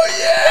 Oh,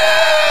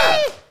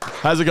 yeah!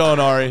 How's it going,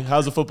 Ari?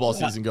 How's the football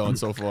season going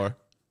so far?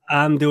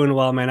 I'm doing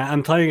well, man.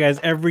 I'm telling you guys,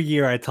 every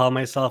year I tell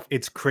myself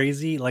it's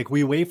crazy. Like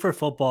we wait for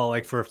football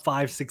like for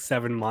 5, 6,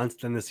 7 months,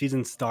 then the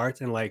season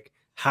starts, and like,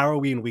 how are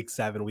we in week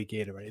 7, week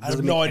 8 already? I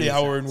have no idea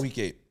how we're in week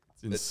 8.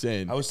 It's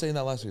insane. I was saying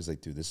that last week. I was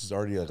like, dude, this is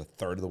already like a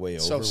third of the way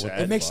over. So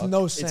sad. It makes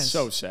no sense. It's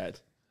so sad.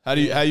 How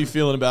you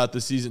feeling about the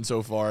season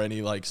so far?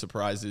 Any like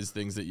surprises,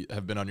 things that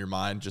have been on your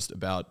mind just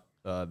about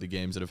the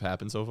games that have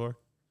happened so far?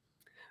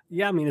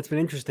 Yeah, I mean, it's been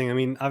interesting. I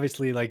mean,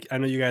 obviously, like, I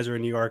know you guys are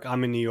in New York.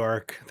 I'm in New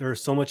York.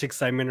 There's so much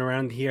excitement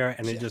around here,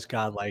 and it just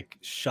got, like,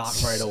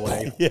 shot right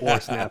away. 4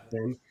 snapped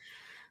in.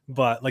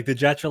 But, like, the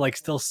Jets are, like,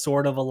 still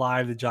sort of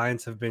alive. The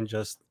Giants have been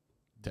just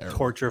terrible.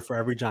 Torture for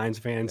every Giants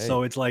fan. Hey.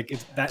 So it's like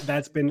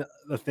that's been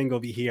the thing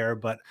over here.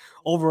 But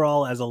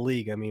overall, as a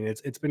league, I mean,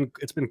 it's been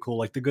cool.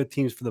 Like the good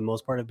teams for the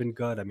most part have been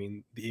good. I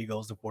mean, the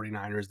Eagles, the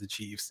 49ers, the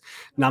Chiefs.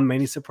 Not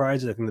many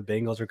surprises. I think the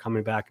Bengals are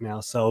coming back now.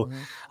 So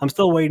I'm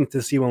still waiting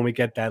to see when we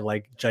get that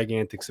like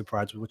gigantic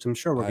surprise, which I'm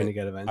sure we're going to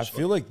get eventually. I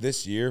feel like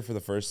this year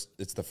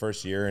it's the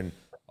first year in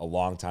a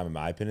long time, in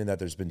my opinion, that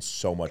there's been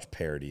so much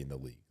parity in the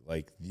league.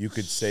 Like you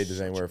could say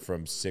there's anywhere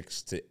from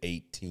 6 to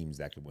 8 teams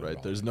that could win.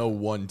 Right. There's no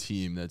one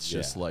team that's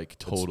just like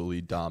totally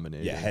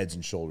dominating. Yeah, heads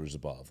and shoulders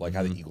above, like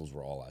how the Eagles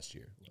were all last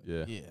year.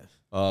 Yeah.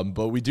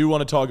 But we do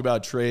want to talk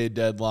about trade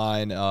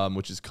deadline,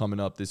 which is coming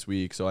up this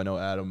week. So I know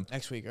Adam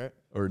next week, right?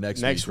 Or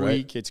next week,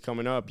 right? It's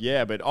coming up.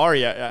 Yeah, but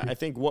Ari, I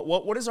think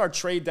what does our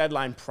trade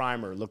deadline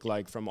primer look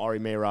like from Ari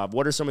Meirov?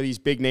 What are some of these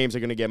big names that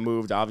are going to get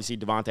moved? Obviously,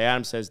 Devontae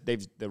Adams says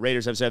the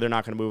Raiders have said they're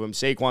not going to move him.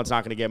 Saquon's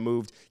not going to get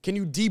moved. Can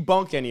you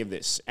debunk any of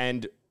this?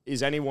 And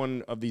is any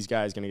one of these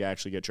guys going to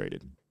actually get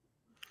traded?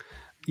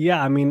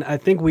 Yeah, I mean, I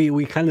think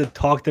we kind of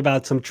talked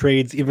about some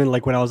trades even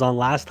like when I was on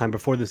last time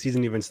before the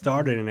season even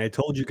started. And I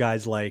told you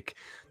guys like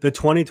the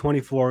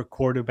 2024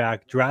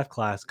 quarterback draft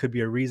class could be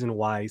a reason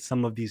why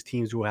some of these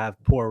teams who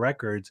have poor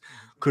records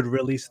could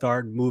really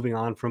start moving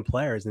on from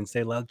players and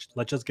say, let's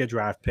just get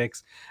draft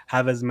picks,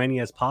 have as many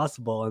as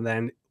possible. And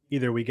then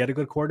either we get a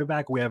good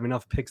quarterback, or we have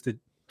enough picks to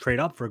trade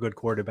up for a good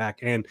quarterback.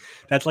 And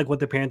that's like what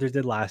the Panthers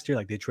did last year.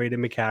 Like they traded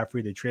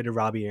McCaffrey, they traded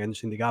Robbie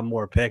Anderson, they got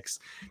more picks,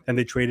 and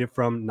they traded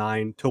from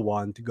 9 to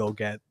 1 to go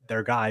get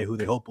their guy who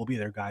they hope will be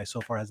their guy.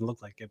 So far hasn't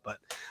looked like it, but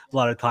a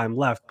lot of time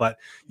left. But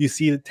you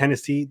see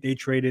Tennessee, they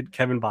traded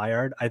Kevin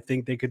Byard. I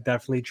think they could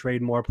definitely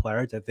trade more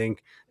players. I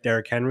think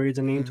Derrick Henry is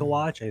a name to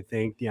watch. I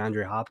think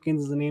DeAndre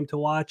Hopkins is a name to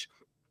watch.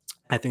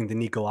 I think the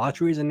Nico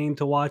Autry is a name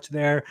to watch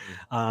there.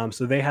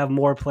 So they have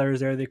more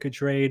players there they could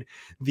trade.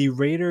 The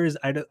Raiders,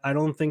 I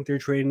don't think they're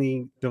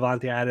trading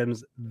Devontae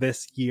Adams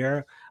this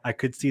year. I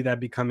could see that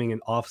becoming an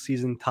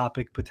offseason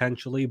topic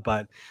potentially,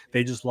 but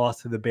they just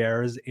lost to the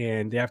Bears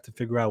and they have to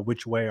figure out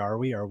which way are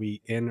we? Are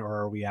we in or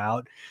are we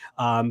out?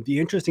 The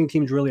interesting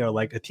teams really are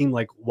like a team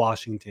like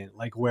Washington,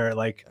 like where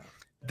like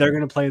they're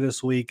going to play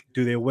this week.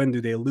 Do they win? Do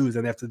they lose?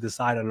 And they have to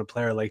decide on a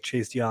player like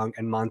Chase Young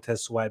and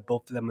Montez Sweat,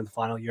 both of them in the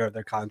final year of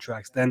their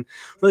contracts. Then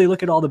really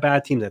look at all the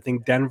bad teams. I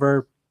think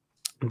Denver,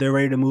 they're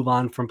ready to move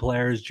on from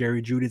players.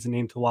 Jerry Jeudy is a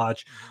name to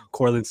watch.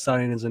 Cortland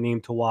Sutton is a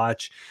name to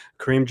watch.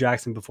 Kareem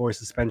Jackson before his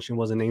suspension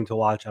was a name to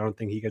watch. I don't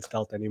think he gets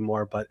dealt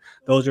anymore, but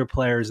those are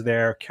players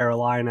there.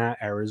 Carolina,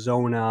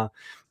 Arizona,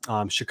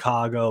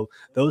 Chicago.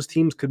 Those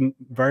teams could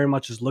very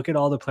much just look at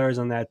all the players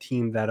on that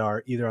team that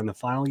are either on the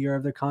final year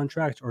of their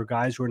contract or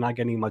guys who are not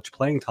getting much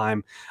playing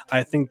time.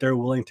 I think they're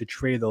willing to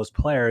trade those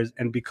players.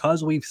 And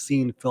because we've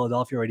seen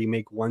Philadelphia already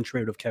make one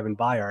trade with Kevin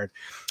Byard,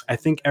 I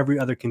think every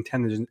other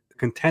contender is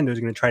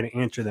going to try to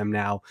answer them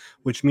now,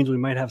 which means we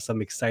might have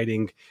some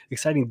exciting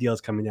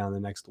deals coming down the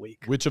next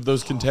week. Which of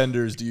those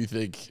contenders do you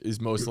think is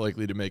most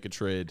likely to make a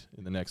trade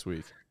in the next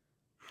week?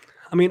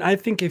 I mean, I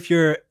think if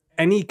you're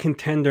any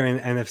contender in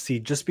the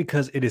NFC, just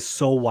because it is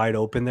so wide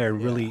open there,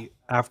 and really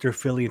after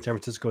Philly and San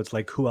Francisco, it's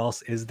like who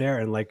else is there?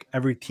 And like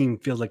every team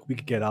feels like we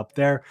could get up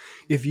there.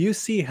 If you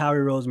see Howie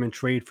Roseman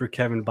trade for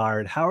Kevin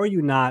Byard, how are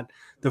you not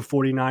the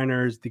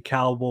 49ers, the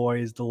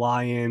Cowboys, the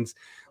Lions?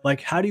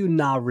 Like, how do you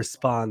not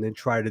respond and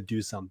try to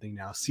do something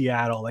now?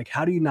 Seattle, like,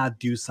 how do you not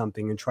do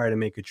something and try to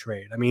make a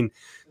trade? I mean,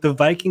 the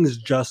Vikings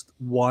just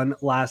won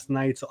last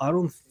night, so I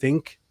don't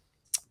think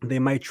they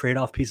might trade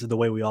off pieces the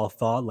way we all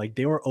thought. Like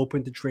they were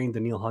open to trading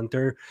Daniil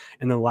Hunter,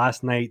 and then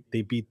last night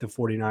they beat the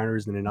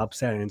 49ers in an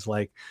upset, and it's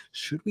like,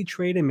 should we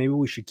trade him? Maybe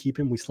we should keep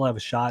him. We still have a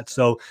shot.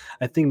 So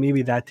I think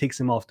maybe that takes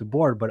him off the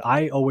board, but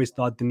I always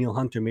thought Daniil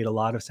Hunter made a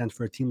lot of sense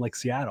for a team like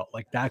Seattle.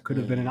 Like that could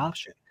have been an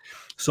option.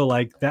 So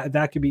like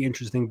that could be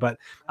interesting, but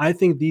I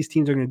think these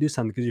teams are going to do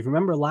something because if you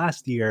remember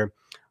last year,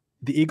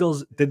 the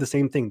Eagles did the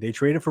same thing. They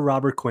traded for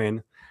Robert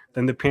Quinn.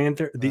 Then the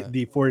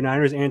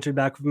 49ers answered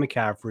back with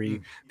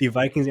McCaffrey. The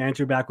Vikings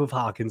answered back with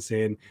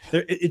Hawkinson.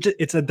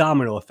 It's a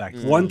domino effect.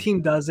 One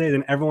team does it,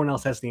 and everyone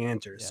else has the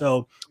answer. Yeah.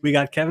 So we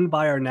got Kevin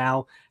Byard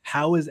now.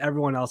 How is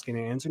everyone else going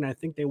to answer? And I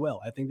think they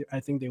will. I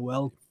think they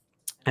will.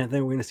 And I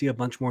think we're going to see a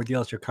bunch more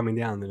deals here coming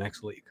down the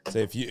next week. So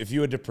if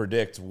you had to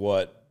predict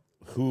what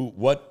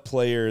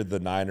player the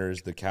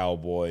Niners, the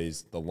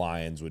Cowboys, the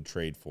Lions would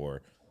trade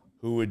for,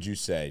 who would you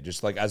say?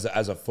 Just like as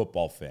a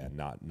football fan,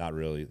 not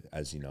really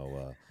as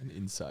an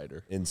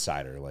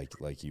insider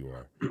like you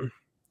are.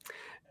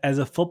 As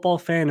a football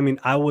fan, I mean,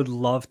 I would have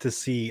loved to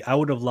see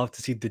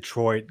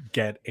Detroit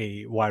get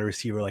a wide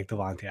receiver like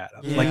Devontae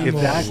Adams. Yeah. Like if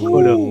that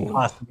could have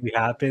possibly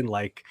happened,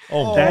 like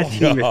that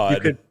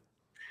team,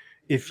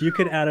 if you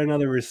could add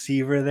another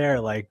receiver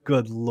there, like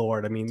good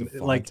Lord. I mean,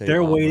 Devontae like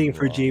they're waiting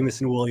for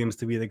Jameson Williams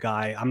to be the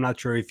guy. I'm not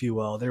sure if you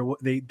will.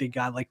 They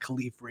got like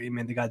Khalif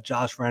Raymond, they got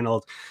Josh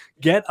Reynolds.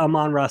 Get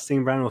Amon-Ra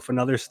St. Brown with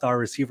another star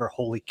receiver.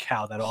 Holy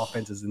cow, that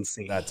offense is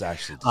insane. That's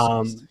actually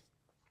disgusting.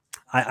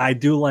 I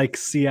do like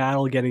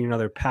Seattle getting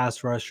another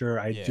pass rusher.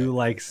 I do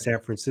like San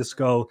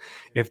Francisco.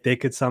 If they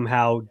could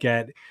somehow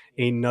get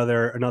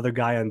another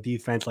guy on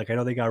defense, like I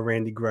know they got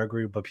Randy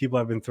Gregory, but people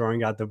have been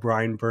throwing out the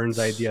Brian Burns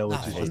idea, which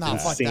is just insane.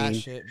 Fuck that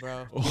shit,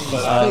 bro.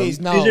 But, please,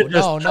 no.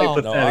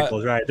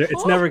 Hypotheticals, right?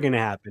 It's never going to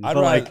happen.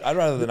 I'd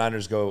rather the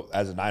Niners go,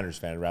 as a Niners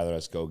fan, I'd rather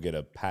us go get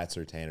a Pat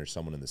Surtain or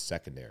someone in the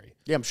secondary.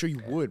 Yeah, I'm sure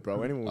you would,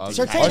 bro. Anyone would.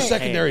 Our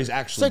secondary is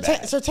actually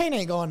bad. Surtain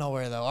ain't going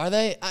nowhere, though. Are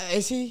they?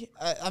 Is he?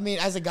 I mean,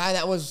 as a guy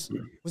that was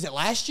it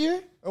last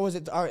year? Or was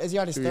it? Or is he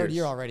on his third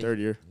year already? Third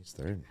year. He's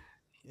third.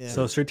 Yeah.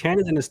 So Surtain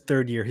is in his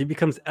third year. He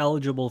becomes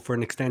eligible for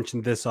an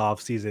extension this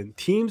offseason.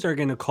 Teams are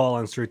going to call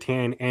on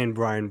Surtain and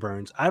Brian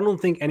Burns. I don't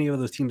think any of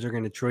those teams are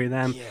going to trade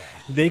them. Yeah.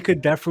 They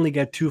could definitely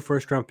get 2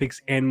 first-round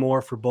picks and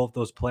more for both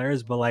those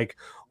players. But, like,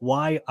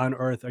 why on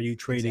earth are you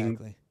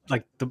trading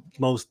like the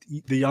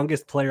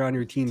youngest player on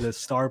your team, the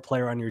star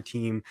player on your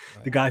team,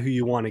 the guy who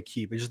you want to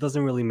keep? It just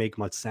doesn't really make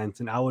much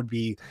sense. And I would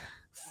be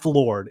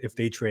floored if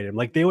they trade him.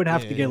 Like they would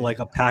have to get like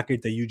a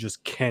package that you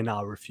just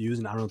cannot refuse,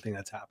 and I don't think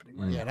that's happening.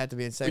 Yeah, it'd have to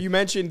be insane. But you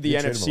mentioned the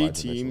NFC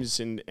teams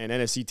and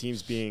NFC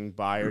teams being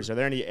buyers. Are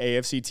there any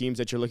AFC teams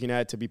that you're looking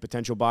at to be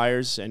potential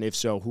buyers? And if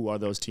so, who are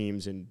those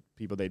teams and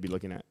people they'd be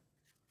looking at?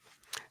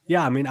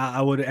 Yeah, I mean,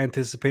 I would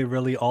anticipate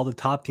really all the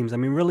top teams. I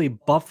mean, really,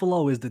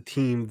 Buffalo is the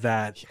team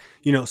that,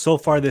 so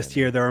far this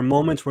year, there are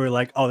moments where you're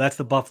like, oh, that's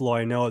the Buffalo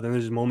I know. Then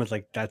there's moments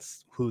like,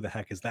 that's who the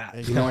heck is that?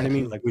 You know what I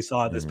mean? Like we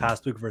saw this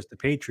past week versus the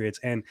Patriots.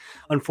 And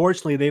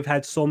unfortunately, they've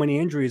had so many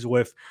injuries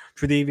with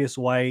Tre'Davious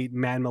White,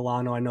 Matt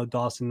Milano. I know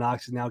Dawson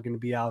Knox is now going to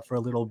be out for a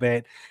little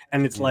bit.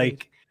 And it's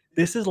like,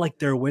 this is like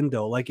their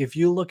window. Like if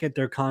you look at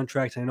their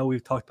contracts, I know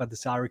we've talked about the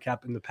salary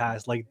cap in the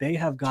past, like they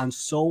have gone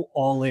so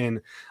all in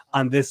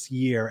on this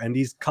year and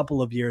these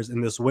couple of years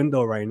in this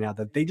window right now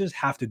that they just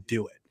have to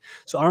do it.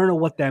 So I don't know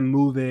what that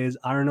move is.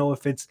 I don't know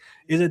if is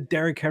it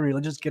Derrick Henry?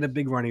 Let's just get a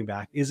big running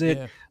back. Is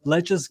it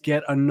let's just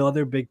get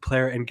another big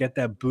player and get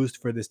that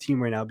boost for this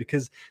team right now,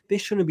 because they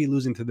shouldn't be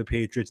losing to the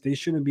Patriots. They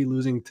shouldn't be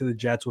losing to the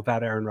Jets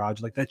without Aaron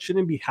Rodgers. Like, that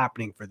shouldn't be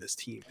happening for this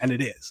team, and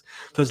it is.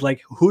 So it's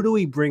like, who do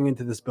we bring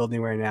into this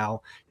building right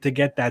now to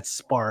get that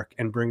spark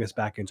and bring us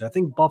back into? I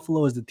think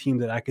Buffalo is the team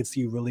that I could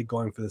see really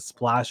going for the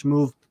splash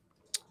move,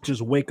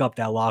 just wake up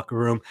that locker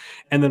room.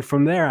 And then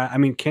from there, I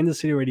mean, Kansas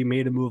City already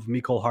made a move,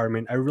 Mecole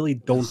Hardman. I really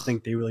don't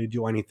think they really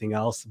do anything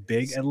else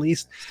big, at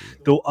least.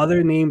 The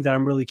other name that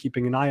I'm really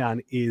keeping an eye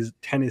on is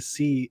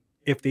Tennessee.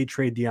 If they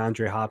trade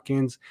DeAndre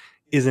Hopkins,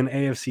 is an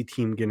AFC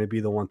team going to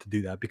be the one to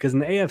do that? Because in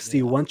the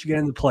AFC, once you get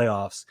in the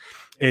playoffs,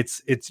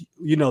 it's the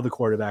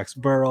quarterbacks,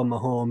 Burrow,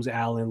 Mahomes,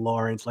 Allen,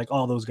 Lawrence, like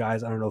all those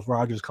guys. I don't know if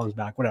Rodgers comes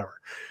back, whatever.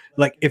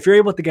 Like, if you're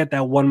able to get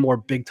that one more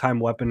big time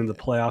weapon in the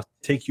playoffs,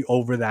 take you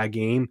over that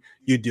game,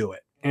 you do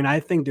it. And I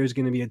think there's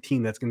going to be a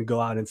team that's going to go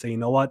out and say, you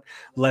know what,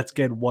 let's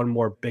get one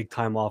more big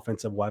time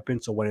offensive weapon.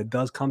 So when it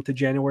does come to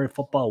January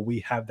football, we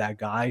have that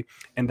guy,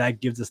 and that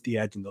gives us the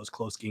edge in those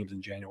close games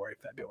in January,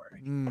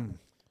 February.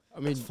 I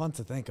mean, it's fun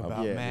to think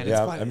about, man.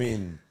 Yeah, It's fun. I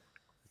mean,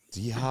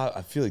 D-Hop,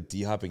 I feel like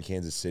D-Hop in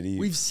Kansas City.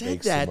 We've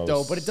said that,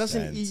 though, but it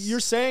doesn't. Sense. You're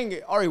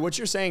saying, Ari, what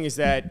you're saying is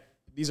that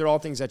these are all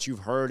things that you've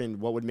heard and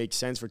what would make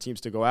sense for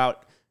teams to go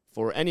out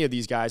for any of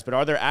these guys. But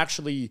are there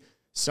actually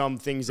some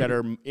things that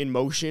are in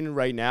motion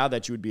right now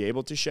that you would be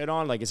able to shed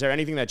on? Like, is there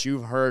anything that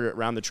you've heard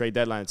around the trade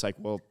deadline? It's like,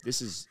 well,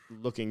 this is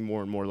looking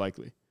more and more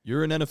likely.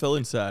 You're an NFL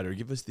insider.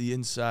 Give us the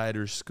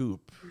insider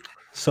scoop.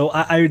 So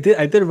I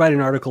did write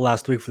an article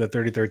last week for the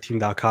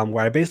 3013.com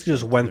where I basically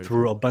just went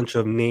through a bunch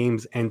of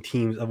names and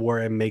teams of where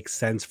it makes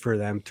sense for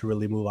them to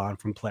really move on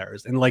from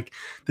players. And like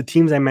the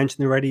teams I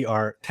mentioned already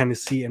are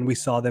Tennessee, and we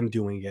saw them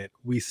doing it.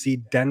 We see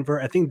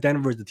Denver. I think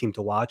Denver is the team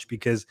to watch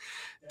because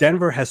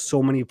Denver has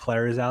so many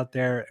players out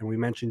there, and we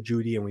mentioned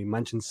Judy and we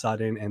mentioned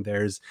Sutton, and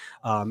there's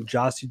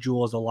Jossie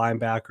Jewell as a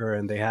linebacker,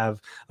 and they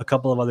have a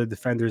couple of other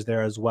defenders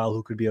there as well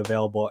who could be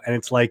available. And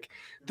it's like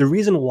the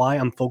reason why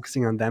I'm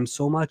focusing on them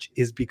so much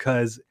is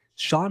because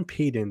Sean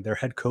Payton, their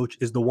head coach,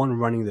 is the one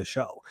running the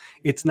show.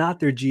 It's not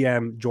their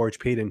GM, George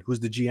Payton, who's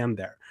the GM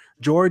there.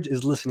 George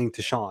is listening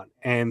to Sean.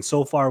 And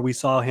so far, we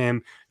saw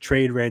him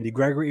trade Randy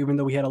Gregory, even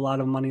though he had a lot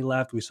of money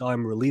left. We saw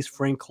him release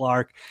Frank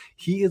Clark.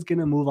 He is going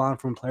to move on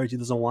from players he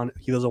doesn't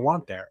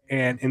want there.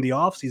 And in the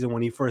offseason,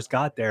 when he first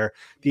got there,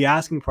 the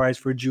asking price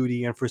for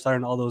Judy and for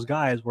Sutton, all those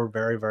guys were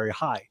very, very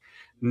high.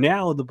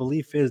 Now the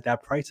belief is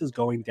that price is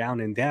going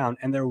down,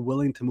 and they're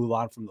willing to move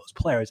on from those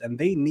players. And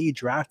they need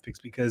draft picks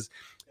because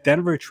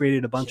Denver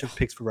traded a bunch of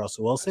picks for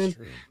Russell Wilson.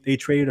 They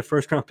traded a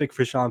first-round pick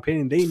for Sean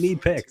Payton. They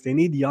need picks. They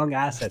need young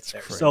assets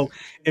there. So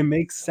it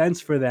makes sense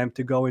for them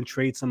to go and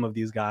trade some of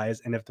these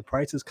guys. And if the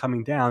price is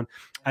coming down,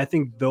 I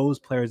think those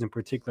players in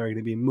particular are going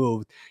to be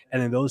moved.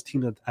 And then those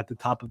teams at the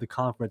top of the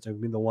conference are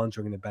going to be the ones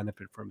who are going to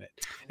benefit from it.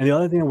 And the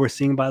other thing that we're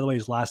seeing, by the way,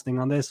 is last thing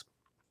on this,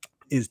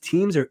 is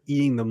teams are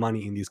eating the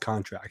money in these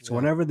contracts. So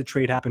whenever the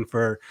trade happened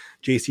for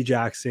J.C.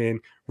 Jackson,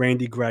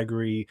 Randy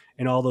Gregory,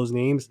 and all those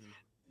names,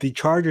 the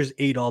Chargers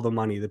ate all the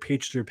money. The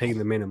Patriots are paying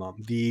the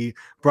minimum. The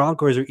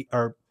Broncos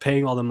are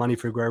paying all the money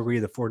for Gregory.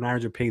 The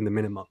 49ers are paying the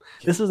minimum.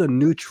 This is a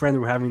new trend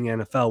we're having in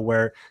the NFL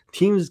where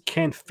teams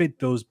can't fit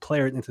those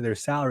players into their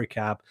salary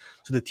cap.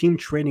 So the team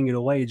trading it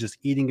away is just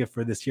eating it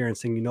for this year and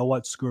saying, you know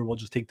what, screw it, we'll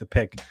just take the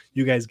pick.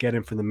 You guys get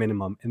in for the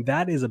minimum. And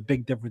that is a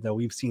big difference that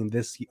we've seen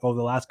over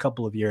the last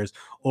couple of years.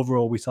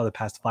 Overall, we saw the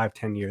past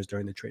 5-10 years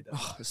during the trade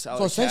deadline.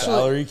 So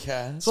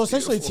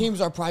essentially,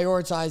 teams are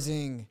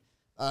prioritizing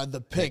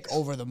the pick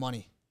over the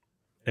money.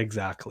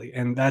 Exactly.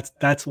 And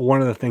that's one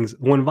of the things.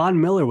 When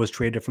Von Miller was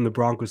traded from the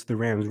Broncos to the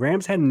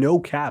Rams had no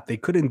cap. They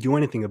couldn't do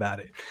anything about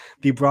it.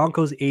 The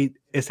Broncos ate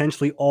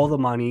essentially all the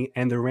money,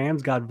 and the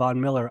Rams got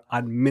Von Miller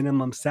on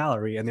minimum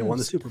salary, and they won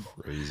the Super Bowl.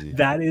 Crazy.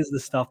 That is the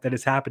stuff that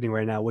is happening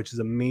right now, which is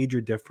a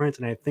major difference.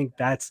 And I think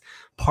that's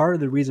part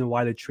of the reason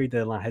why the trade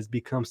deadline has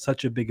become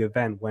such a big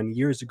event, when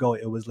years ago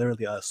it was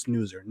literally a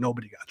snoozer.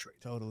 Nobody got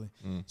traded. Totally.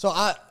 So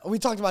we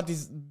talked about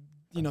these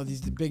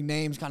big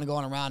names kind of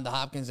going around, the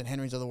Hopkins and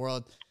Henrys of the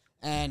world.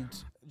 And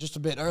just a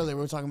bit earlier,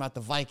 we were talking about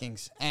the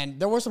Vikings. And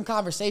there was some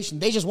conversation.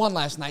 They just won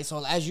last night.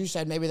 So as you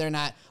said, maybe they're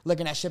not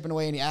looking at shipping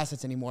away any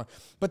assets anymore.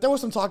 But there was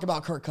some talk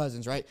about Kirk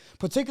Cousins, right?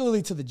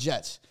 Particularly to the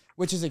Jets,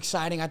 which is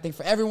exciting, I think,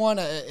 for everyone.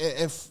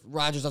 If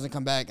Rodgers doesn't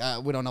come back,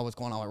 we don't know what's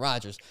going on with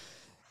Rodgers.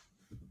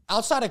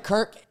 Outside of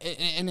Kirk,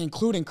 and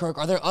including Kirk,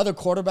 are there other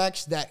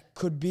quarterbacks that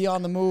could be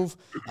on the move?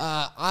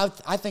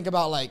 I think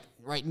about, like,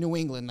 right, New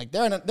England, like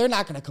they're not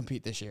going to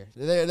compete this year.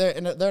 They're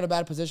in a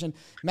bad position.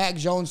 Mac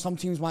Jones, some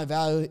teams might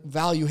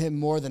value him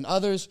more than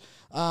others,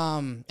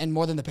 and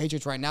more than the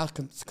Patriots right now,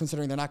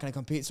 considering they're not going to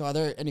compete. So, are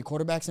there any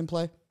quarterbacks in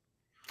play?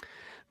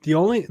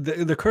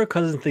 The Kirk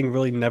Cousins thing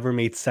really never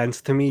made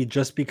sense to me,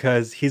 just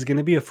because he's going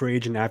to be a free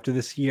agent after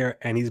this year,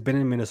 and he's been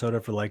in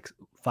Minnesota for like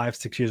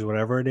 5-6 years,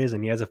 whatever it is,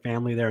 and he has a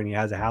family there and he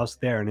has a house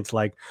there, and it's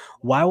like,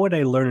 why would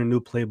I learn a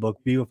new playbook,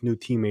 be with new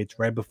teammates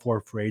right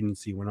before free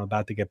agency when I'm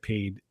about to get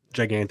paid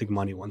gigantic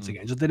money once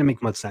again. It just didn't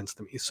make much sense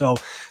to me. So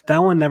that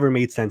one never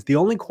made sense. The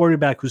only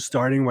quarterback who's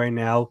starting right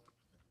now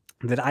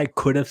that I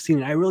could have seen,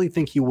 and I really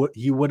think he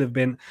would have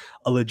been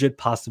a legit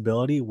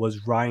possibility,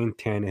 was Ryan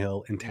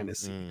Tannehill in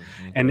Tennessee.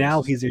 And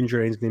now he's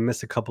injured and he's going to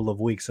miss a couple of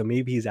weeks, so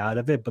maybe he's out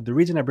of it. But the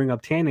reason I bring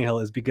up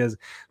Tannehill is because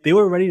they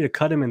were ready to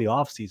cut him in the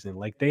offseason.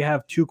 Like, they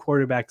have two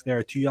quarterbacks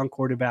there, two young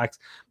quarterbacks,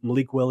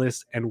 Malik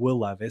Willis and Will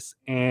Levis.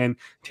 And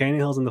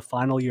Tannehill's in the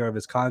final year of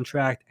his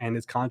contract, and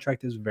his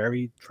contract is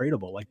very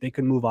tradable. Like, they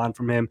could move on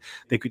from him.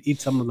 They could eat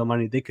some of the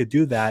money. They could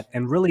do that.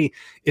 And really,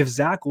 if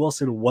Zach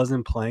Wilson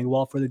wasn't playing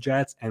well for the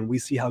Jets, and we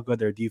see how good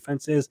their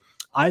defense is,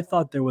 I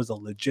thought there was a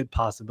legit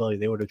possibility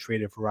they would have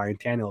traded for Ryan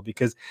Tannehill,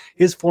 because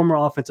his former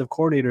offensive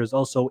coordinator is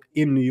also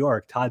in New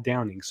York, Todd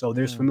Downing. So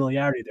there's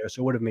familiarity there.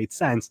 So it would have made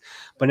sense.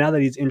 But now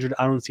that he's injured,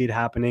 I don't see it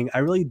happening. I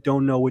really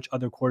don't know which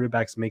other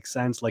quarterbacks make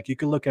sense. Like, you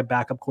can look at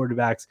backup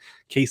quarterbacks.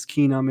 Case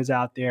Keenum is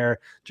out there.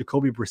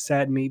 Jacoby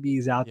Brissett maybe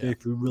is out there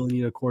if you really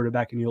need a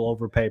quarterback and you'll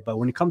overpay. But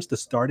when it comes to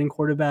starting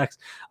quarterbacks,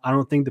 I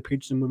don't think the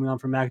Patriots are moving on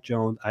from Mac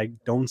Jones. I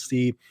don't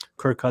see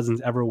Kirk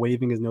Cousins ever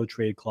waiving his no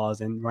trade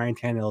clause, and Ryan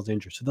Tannehill is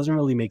injured. So it doesn't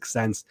really make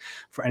sense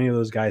for any of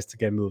those guys to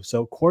get moved.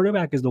 So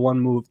quarterback is the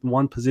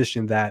one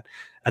position that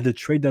at the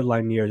trade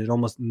deadline years, it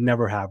almost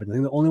never happened. I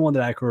think the only one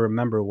that I could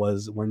remember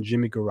was when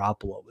Jimmy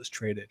Garoppolo was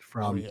traded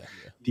from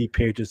the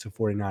Patriots to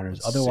 49ers.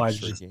 Otherwise,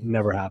 it just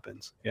never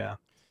happens. Yeah.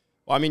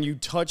 Well, I mean, we're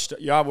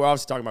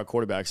obviously talking about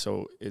quarterbacks,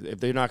 so if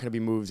they're not going to be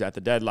moved at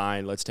the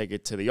deadline, let's take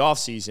it to the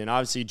offseason.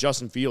 Obviously,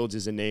 Justin Fields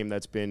is a name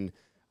that's been,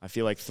 I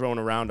feel like, thrown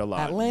around a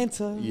lot.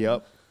 Atlanta.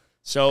 Yep.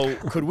 So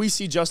could we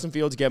see Justin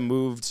Fields get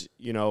moved,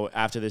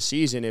 after this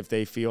season if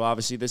they feel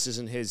obviously this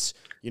isn't his,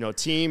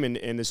 team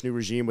and this new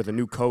regime with a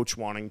new coach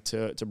wanting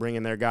to bring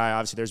in their guy?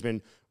 Obviously, there's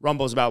been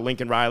rumbles about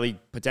Lincoln Riley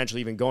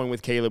potentially even going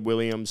with Caleb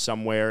Williams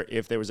somewhere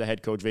if there was a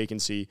head coach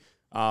vacancy.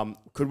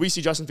 Could we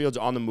see Justin Fields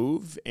on the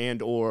move,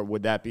 or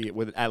would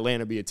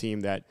Atlanta be a team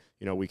that,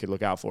 we could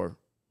look out for?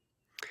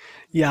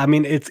 Yeah, I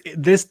mean,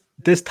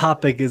 this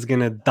topic is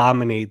going to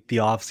dominate the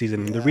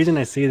offseason. The reason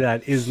I say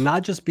that is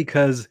not just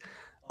because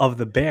of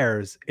the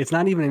Bears. It's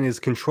not even in his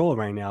control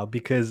right now,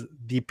 because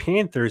the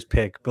Panthers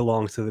pick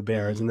belongs to the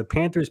Bears, and the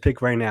Panthers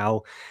pick right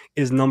now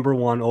is number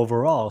 1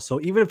 overall.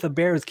 So even if the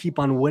Bears keep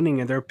on winning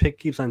and their pick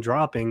keeps on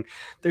dropping,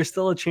 there's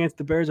still a chance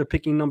the Bears are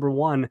picking number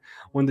 1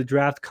 when the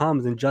draft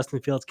comes, and Justin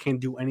Fields can't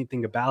do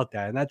anything about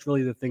that. And that's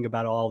really the thing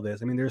about all of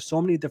this. I mean, there's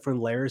so many different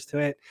layers to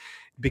it,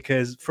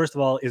 because first of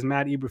all, is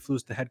Matt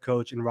Eberflus, the head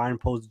coach, and Ryan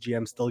Poles, the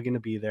GM, still going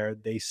to be there?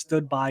 They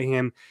stood by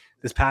him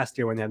this past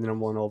year when they had the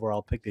number 1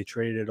 overall pick. They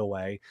traded it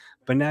away.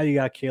 But now you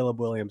got Caleb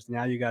Williams.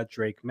 Now you got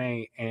Drake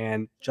May.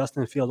 And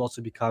Justin Fields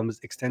also becomes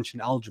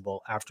extension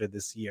eligible after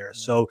this year.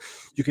 So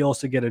you can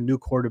also get a new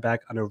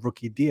quarterback on a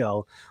rookie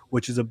deal,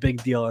 which is a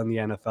big deal in the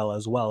NFL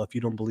as well, if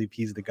you don't believe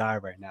he's the guy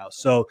right now.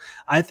 So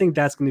I think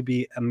that's going to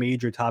be a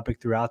major topic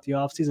throughout the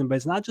offseason. But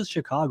it's not just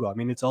Chicago. I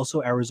mean, it's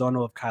also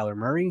Arizona with Kyler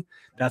Murray.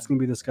 That's going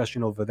to be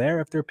discussion over there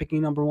if they're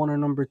picking number 1 or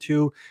number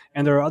 2.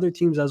 And there are other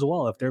teams as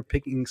well. If they're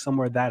picking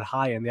somewhere that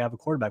high and they have a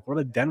quarterback, what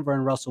about Denver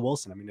and Russell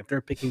Wilson? I mean, if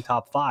they're picking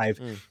top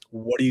 5,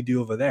 what do you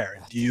do over there?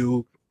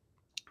 I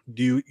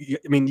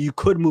mean, you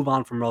could move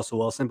on from Russell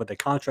Wilson, but the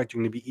contract,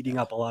 you're going to be eating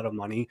up a lot of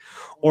money.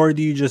 Or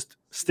do you just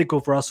stick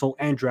with Russell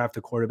and draft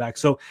a quarterback?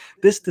 So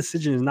this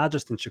decision is not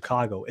just in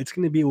Chicago. It's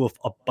going to be with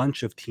a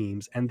bunch of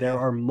teams, and there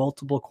are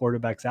multiple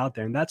quarterbacks out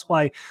there. And that's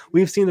why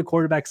we've seen the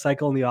quarterback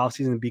cycle in the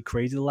offseason be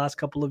crazy the last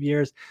couple of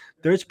years.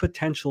 There's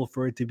potential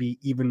for it to be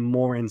even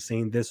more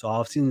insane this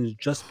offseason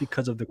just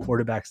because of the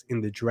quarterbacks in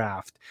the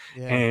draft.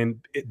 And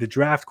the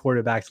draft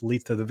quarterbacks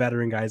leads to the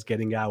veteran guys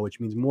getting out,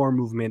 which means more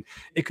movement.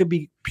 It could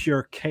be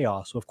pure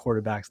chaos with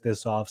quarterbacks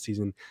this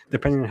offseason,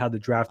 depending on how the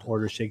draft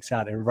order shakes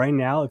out. And right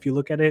now, if you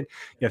look at it,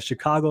 you have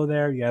Chicago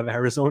there, you have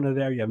Arizona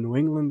there, you have New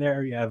England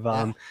there, you have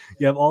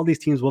all these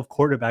teams with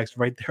quarterbacks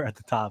right there at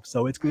the top.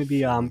 So it's going to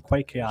be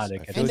quite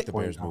chaotic. I feel like the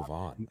Bears move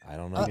on. I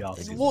don't know.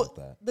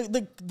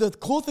 The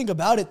cool thing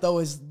about it though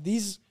is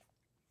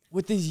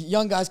with these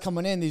young guys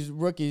coming in, these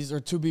rookies or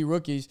to-be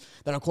rookies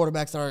that are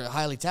quarterbacks that are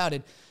highly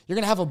touted, you're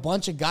going to have a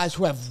bunch of guys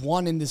who have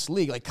won in this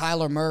league, like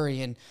Kyler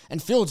Murray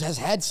and Fields has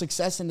had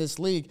success in this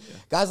league.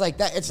 Guys like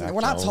that.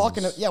 We're not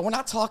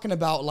talking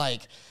about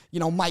like,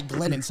 Mike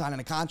Glennon signing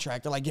a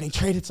contract or like getting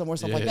traded somewhere,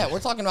 stuff like that. We're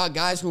talking about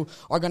guys who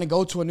are going to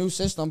go to a new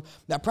system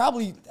that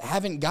probably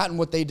haven't gotten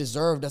what they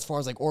deserved as far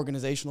as like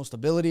organizational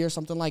stability or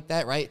something like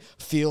that, right?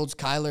 Fields,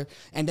 Kyler,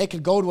 and they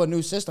could go to a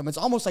new system. It's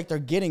almost like they're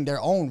getting their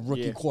own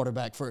rookie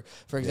quarterback, for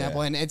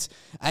example. And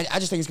I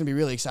just think it's going to be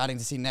really exciting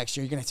to see next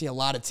year. You're going to see a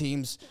lot of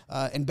teams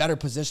in better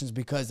positions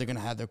because they're going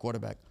to have their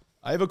quarterback.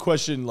 I have a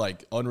question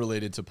like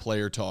unrelated to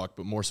player talk,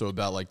 but more so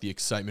about like the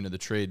excitement of the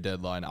trade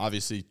deadline.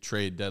 Obviously,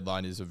 trade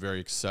deadline is a very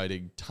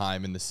exciting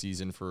time in the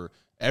season for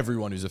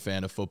everyone who's a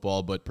fan of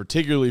football, but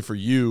particularly for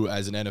you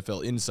as an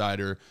NFL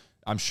insider,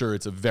 I'm sure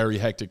it's a very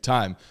hectic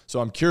time.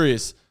 So I'm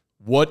curious,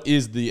 what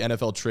is the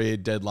NFL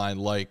trade deadline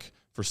like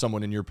for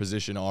someone in your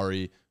position,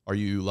 Ari? are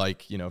you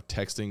like,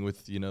 texting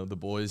with, the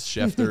boys,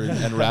 Schefter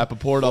and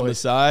Rappaport on the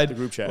side? The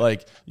group chat.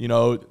 Like,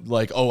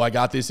 oh, I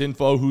got this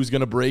info. Who's going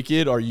to break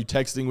it? Are you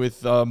texting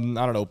with, I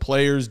don't know,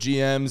 players,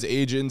 GMs,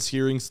 agents,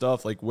 hearing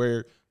stuff? Like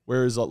where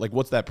is like,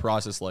 what's that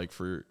process like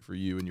for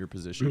you in your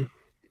position?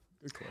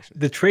 Good question.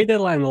 The trade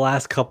deadline in the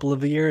last couple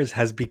of years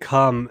has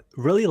become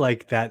really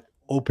like that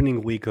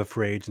opening week of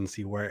free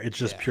agency where it's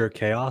just pure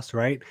chaos,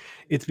 right?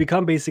 It's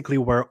become basically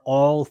where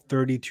all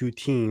 32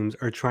 teams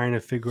are trying to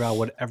figure out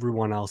what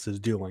everyone else is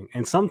doing.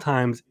 And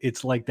sometimes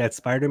it's like that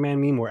Spider-Man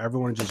meme where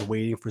everyone's just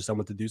waiting for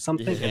someone to do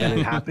something and then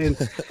it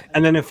happened.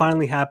 And then it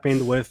finally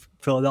happened with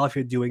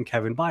Philadelphia doing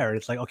Kevin Byard.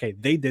 It's like, okay,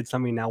 they did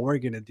something, now we're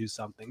going to do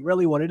something.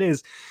 Really what it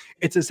is,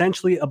 it's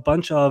essentially a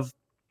bunch of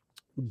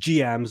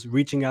GMs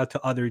reaching out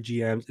to other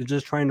GMs and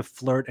just trying to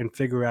flirt and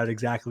figure out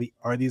exactly,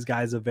 are these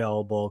guys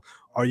available?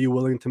 Are you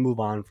willing to move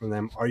on from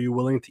them? Are you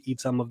willing to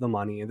eat some of the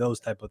money and those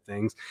type of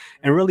things?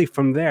 And really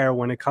from there,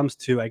 when it comes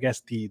to, I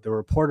guess, the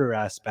reporter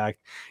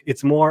aspect,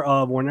 it's more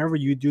of whenever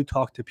you do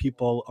talk to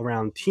people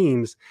around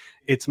teams,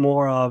 it's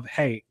more of,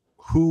 hey,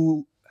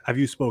 who have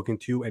you spoken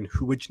to and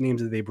which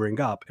names did they bring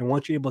up? And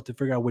once you're able to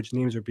figure out which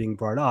names are being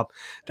brought up,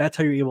 that's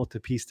how you're able to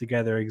piece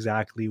together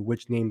exactly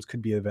which names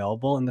could be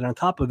available. And then on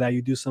top of that,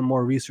 you do some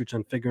more research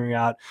on figuring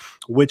out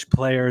which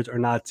players are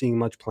not seeing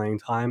much playing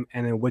time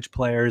and then which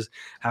players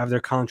have their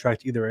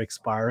contract either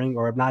expiring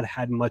or have not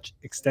had much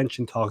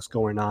extension talks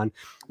going on,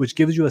 which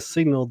gives you a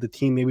signal the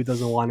team maybe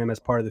doesn't want him as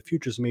part of the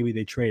future, so maybe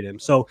they trade him.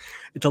 So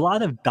it's a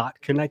lot of dot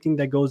connecting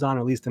that goes on,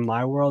 at least in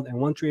my world. And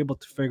once you're able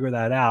to figure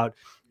that out,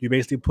 you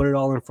basically put it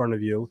all in front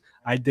of you.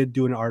 I did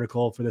do an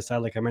article for the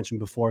site, like I mentioned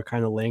before,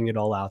 kind of laying it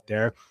all out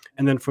there.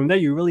 And then from there,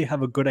 you really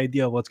have a good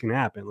idea of what's going to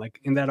happen. Like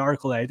in that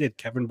article that I did,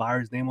 Kevin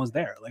Byard's name was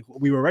there. Like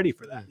we were ready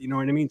for that. You know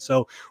what I mean?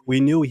 So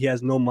we knew he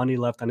has no money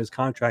left on his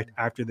contract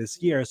after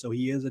this year. So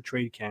he is a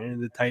trade candidate.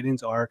 And the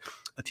Titans are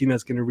a team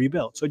that's going to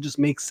rebuild. So it just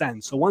makes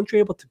sense. So once you're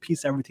able to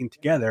piece everything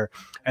together,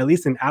 at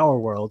least in our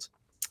worlds,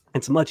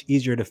 it's much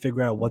easier to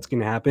figure out what's going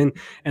to happen.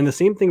 And the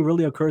same thing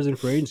really occurs in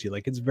free agency.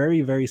 Like it's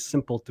very, very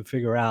simple to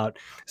figure out,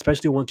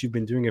 especially once you've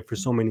been doing it for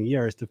so many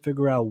years, to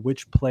figure out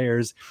which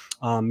players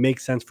make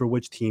sense for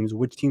which teams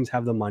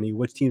have the money,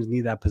 which teams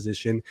need that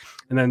position.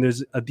 And then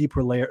there's a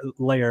deeper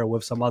layer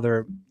with some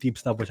other deep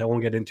stuff, which I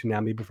won't get into now,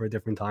 maybe for a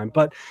different time.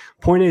 But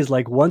point is,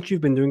 like, once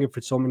you've been doing it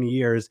for so many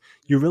years,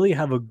 you really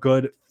have a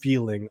good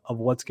feeling of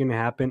what's going to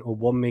happen or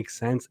what makes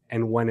sense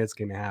and when it's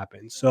going to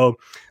happen. So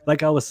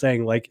like I was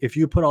saying, like if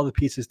you put all the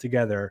pieces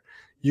together,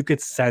 you could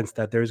sense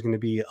that there's going to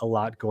be a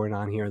lot going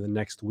on here in the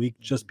next week,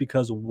 just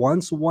because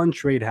once one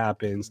trade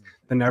happens,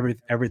 then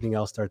everything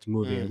else starts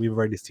moving. And we've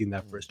already seen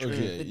that first trade.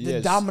 Okay,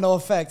 The domino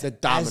effect, The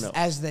domino.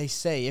 as they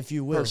say, if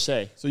you will. Per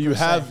se. So you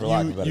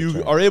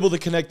are able to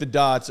connect the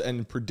dots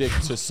and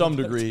predict to some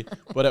degree,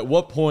 but at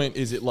what point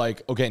is it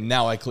like, okay,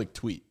 now I click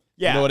tweet?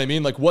 Yeah. You know what I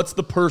mean? Like, what's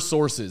the per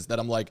sources that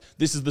I'm like,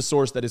 this is the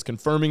source that is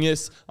confirming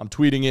this. I'm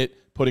tweeting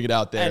it, putting it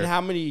out there. And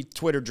how many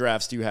Twitter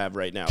drafts do you have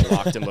right now,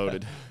 locked and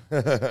loaded?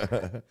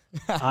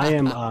 I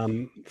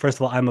am, first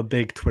of all, I'm a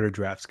big Twitter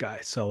drafts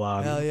guy. So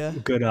Hell yeah.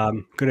 good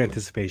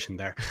anticipation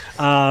there.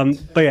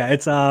 But yeah,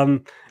 it's,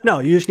 no,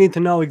 you just need to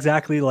know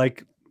exactly,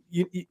 like,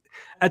 you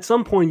at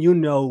some point, you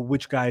know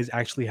which guys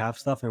actually have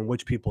stuff and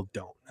which people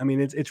don't. I mean,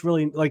 it's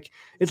really like,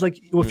 it's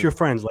like with your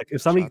friends. Like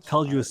if somebody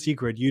tells you a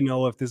secret, you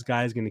know if this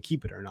guy is going to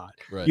keep it or not.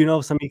 Right. You know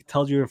if somebody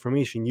tells you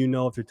information, you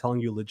know if they're telling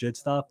you legit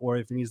stuff or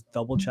if it needs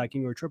double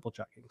checking or triple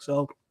checking.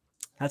 So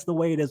that's the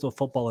way it is with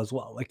football as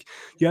well. Like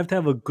you have to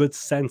have a good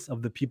sense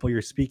of the people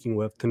you're speaking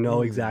with to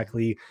know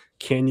exactly,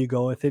 can you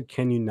go with it?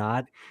 Can you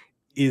not?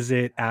 Is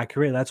it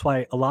accurate? That's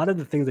why a lot of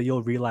the things that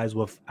you'll realize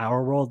with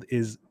our world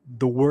is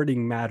the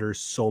wording matters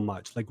so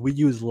much. Like we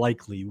use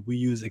likely, we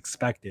use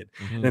expected,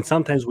 and then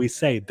sometimes we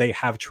say they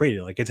have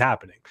traded, like it's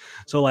happening.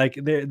 So like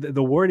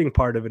the wording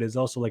part of it is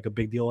also like a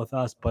big deal with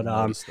us. But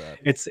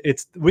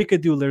it's we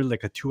could do literally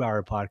like a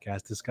 2-hour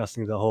podcast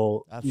discussing the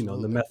whole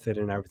the method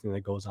and everything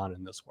that goes on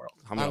in this world.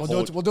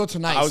 We'll do it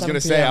tonight. I was going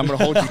to say I'm going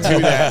to hold you to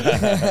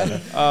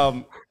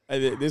that.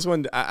 This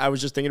one, I was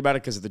just thinking about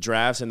it because of the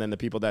drafts and then the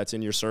people that's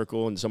in your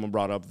circle, and someone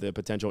brought up the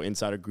potential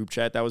insider group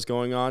chat that was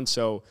going on.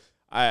 So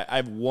I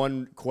have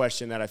one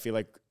question that I feel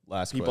like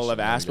people have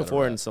asked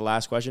before, and it's the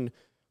last question.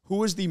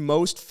 Who is the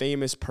most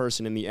famous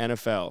person in the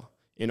NFL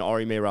in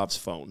Ari Meirov's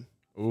phone?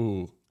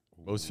 Ooh,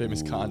 most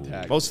famous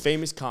contact. Most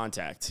famous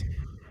contact.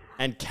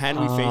 And can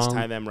we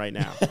FaceTime them right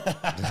now?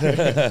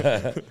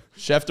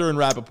 Schefter and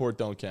Rappaport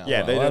don't count.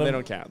 Yeah, they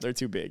don't count. They're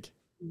too big.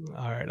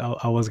 All right,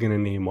 I was going to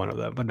name one of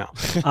them, but no.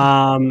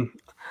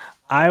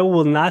 I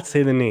will not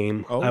say the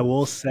name. Oh. I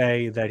will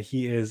say that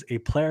he is a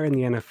player in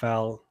the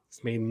NFL.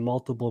 He's made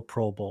multiple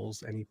Pro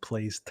Bowls, and he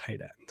plays tight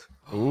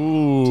end.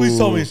 Ooh. Please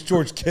tell me it's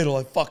George Kittle.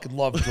 I fucking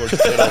love George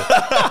Kittle.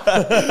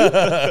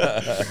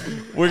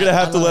 We're going to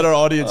have to let our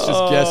audience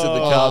just guess in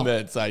the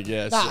comments, I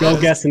guess.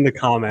 Go guess in the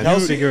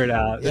comments. Figure it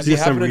out. Does Do he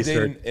some happen to date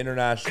research. an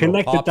international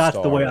Connect the pop dots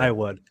star? the way I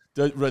would.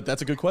 Right,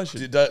 that's a good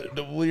question.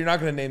 Well, you're not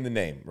going to name the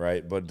name,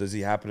 right? But does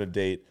he happen to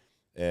date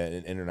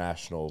an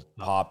international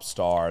pop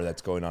star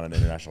that's going on an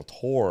international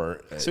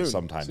tour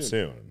sometime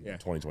soon.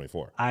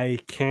 2024. I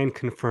can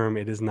confirm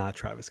it is not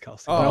Travis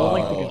Kelce. But I would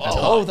like to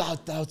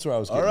get That's where I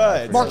was getting All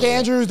right. at. Mark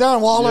Andrews,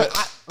 Darren Waller.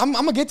 I'm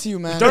gonna get to you,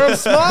 man. Durham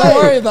Smythe. Don't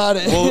worry about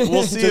it.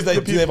 We'll see if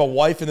Do they have a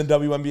wife in the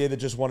WNBA that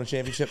just won a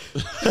championship?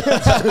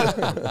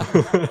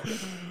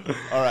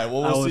 All right.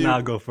 Well, I we'll will see.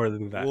 not go further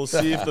than that. We'll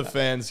see if the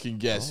fans can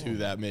guess who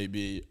that may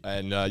be,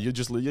 and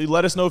you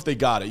let us know if they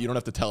got it. You don't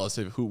have to tell us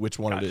which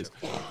one it is.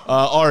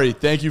 Ari,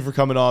 thank you for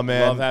coming on,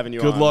 man. Love having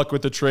you Good on. luck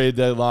with the trade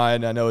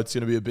deadline. I know it's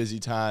going to be a busy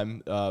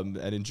time, and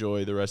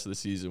enjoy the rest of the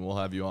season. We'll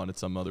have you on at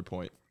some other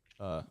point.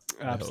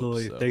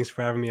 Absolutely. So. Thanks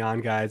for having me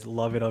on, guys.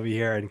 Love it over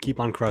here, and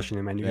keep on crushing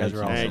it, man. You guys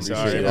are awesome. Thanks,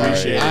 Appreciate Ari. it.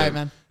 Appreciate it. All right,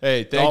 man.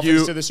 Hey, thank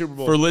Dolphins you to the Super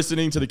Bowl. for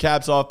listening to the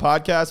Caps Off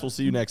podcast. We'll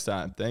see you next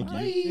time. Thank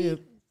you.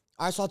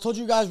 All right, so I told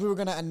you guys we were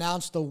going to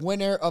announce the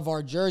winner of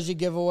our jersey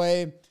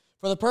giveaway.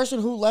 For the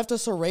person who left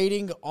us a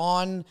rating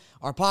on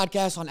our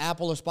podcast on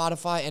Apple or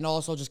Spotify and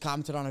also just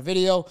commented on a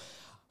video,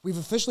 we've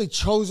officially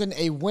chosen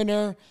a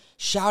winner.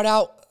 Shout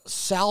out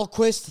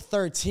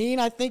Salquist13,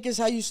 I think is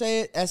how you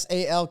say it.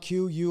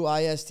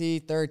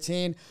 SALQUIST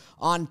 13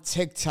 on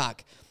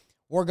TikTok.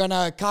 We're going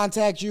to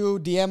contact you,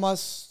 DM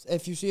us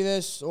if you see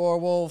this, or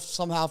we'll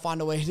somehow find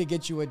a way to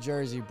get you a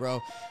jersey, bro.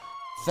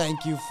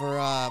 Thank you for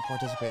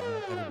participating,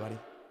 everybody.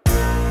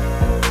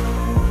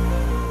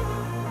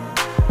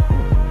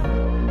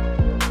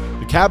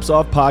 The Caps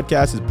Off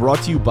podcast is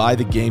brought to you by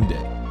The Game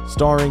Day,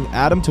 starring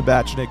Adam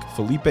Tabachnik,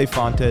 Felipe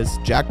Fontes,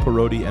 Jack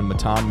Perotti, and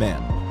Matan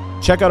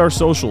Mann. Check out our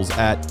socials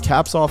at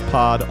Caps Off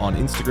Pod on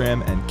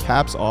Instagram and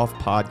Caps Off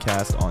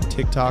Podcast on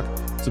TikTok.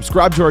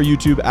 Subscribe to our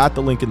YouTube at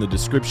the link in the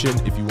description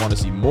if you want to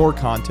see more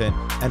content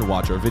and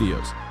watch our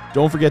videos.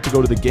 Don't forget to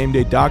go to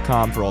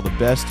thegameday.com for all the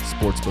best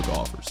sportsbook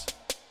offers.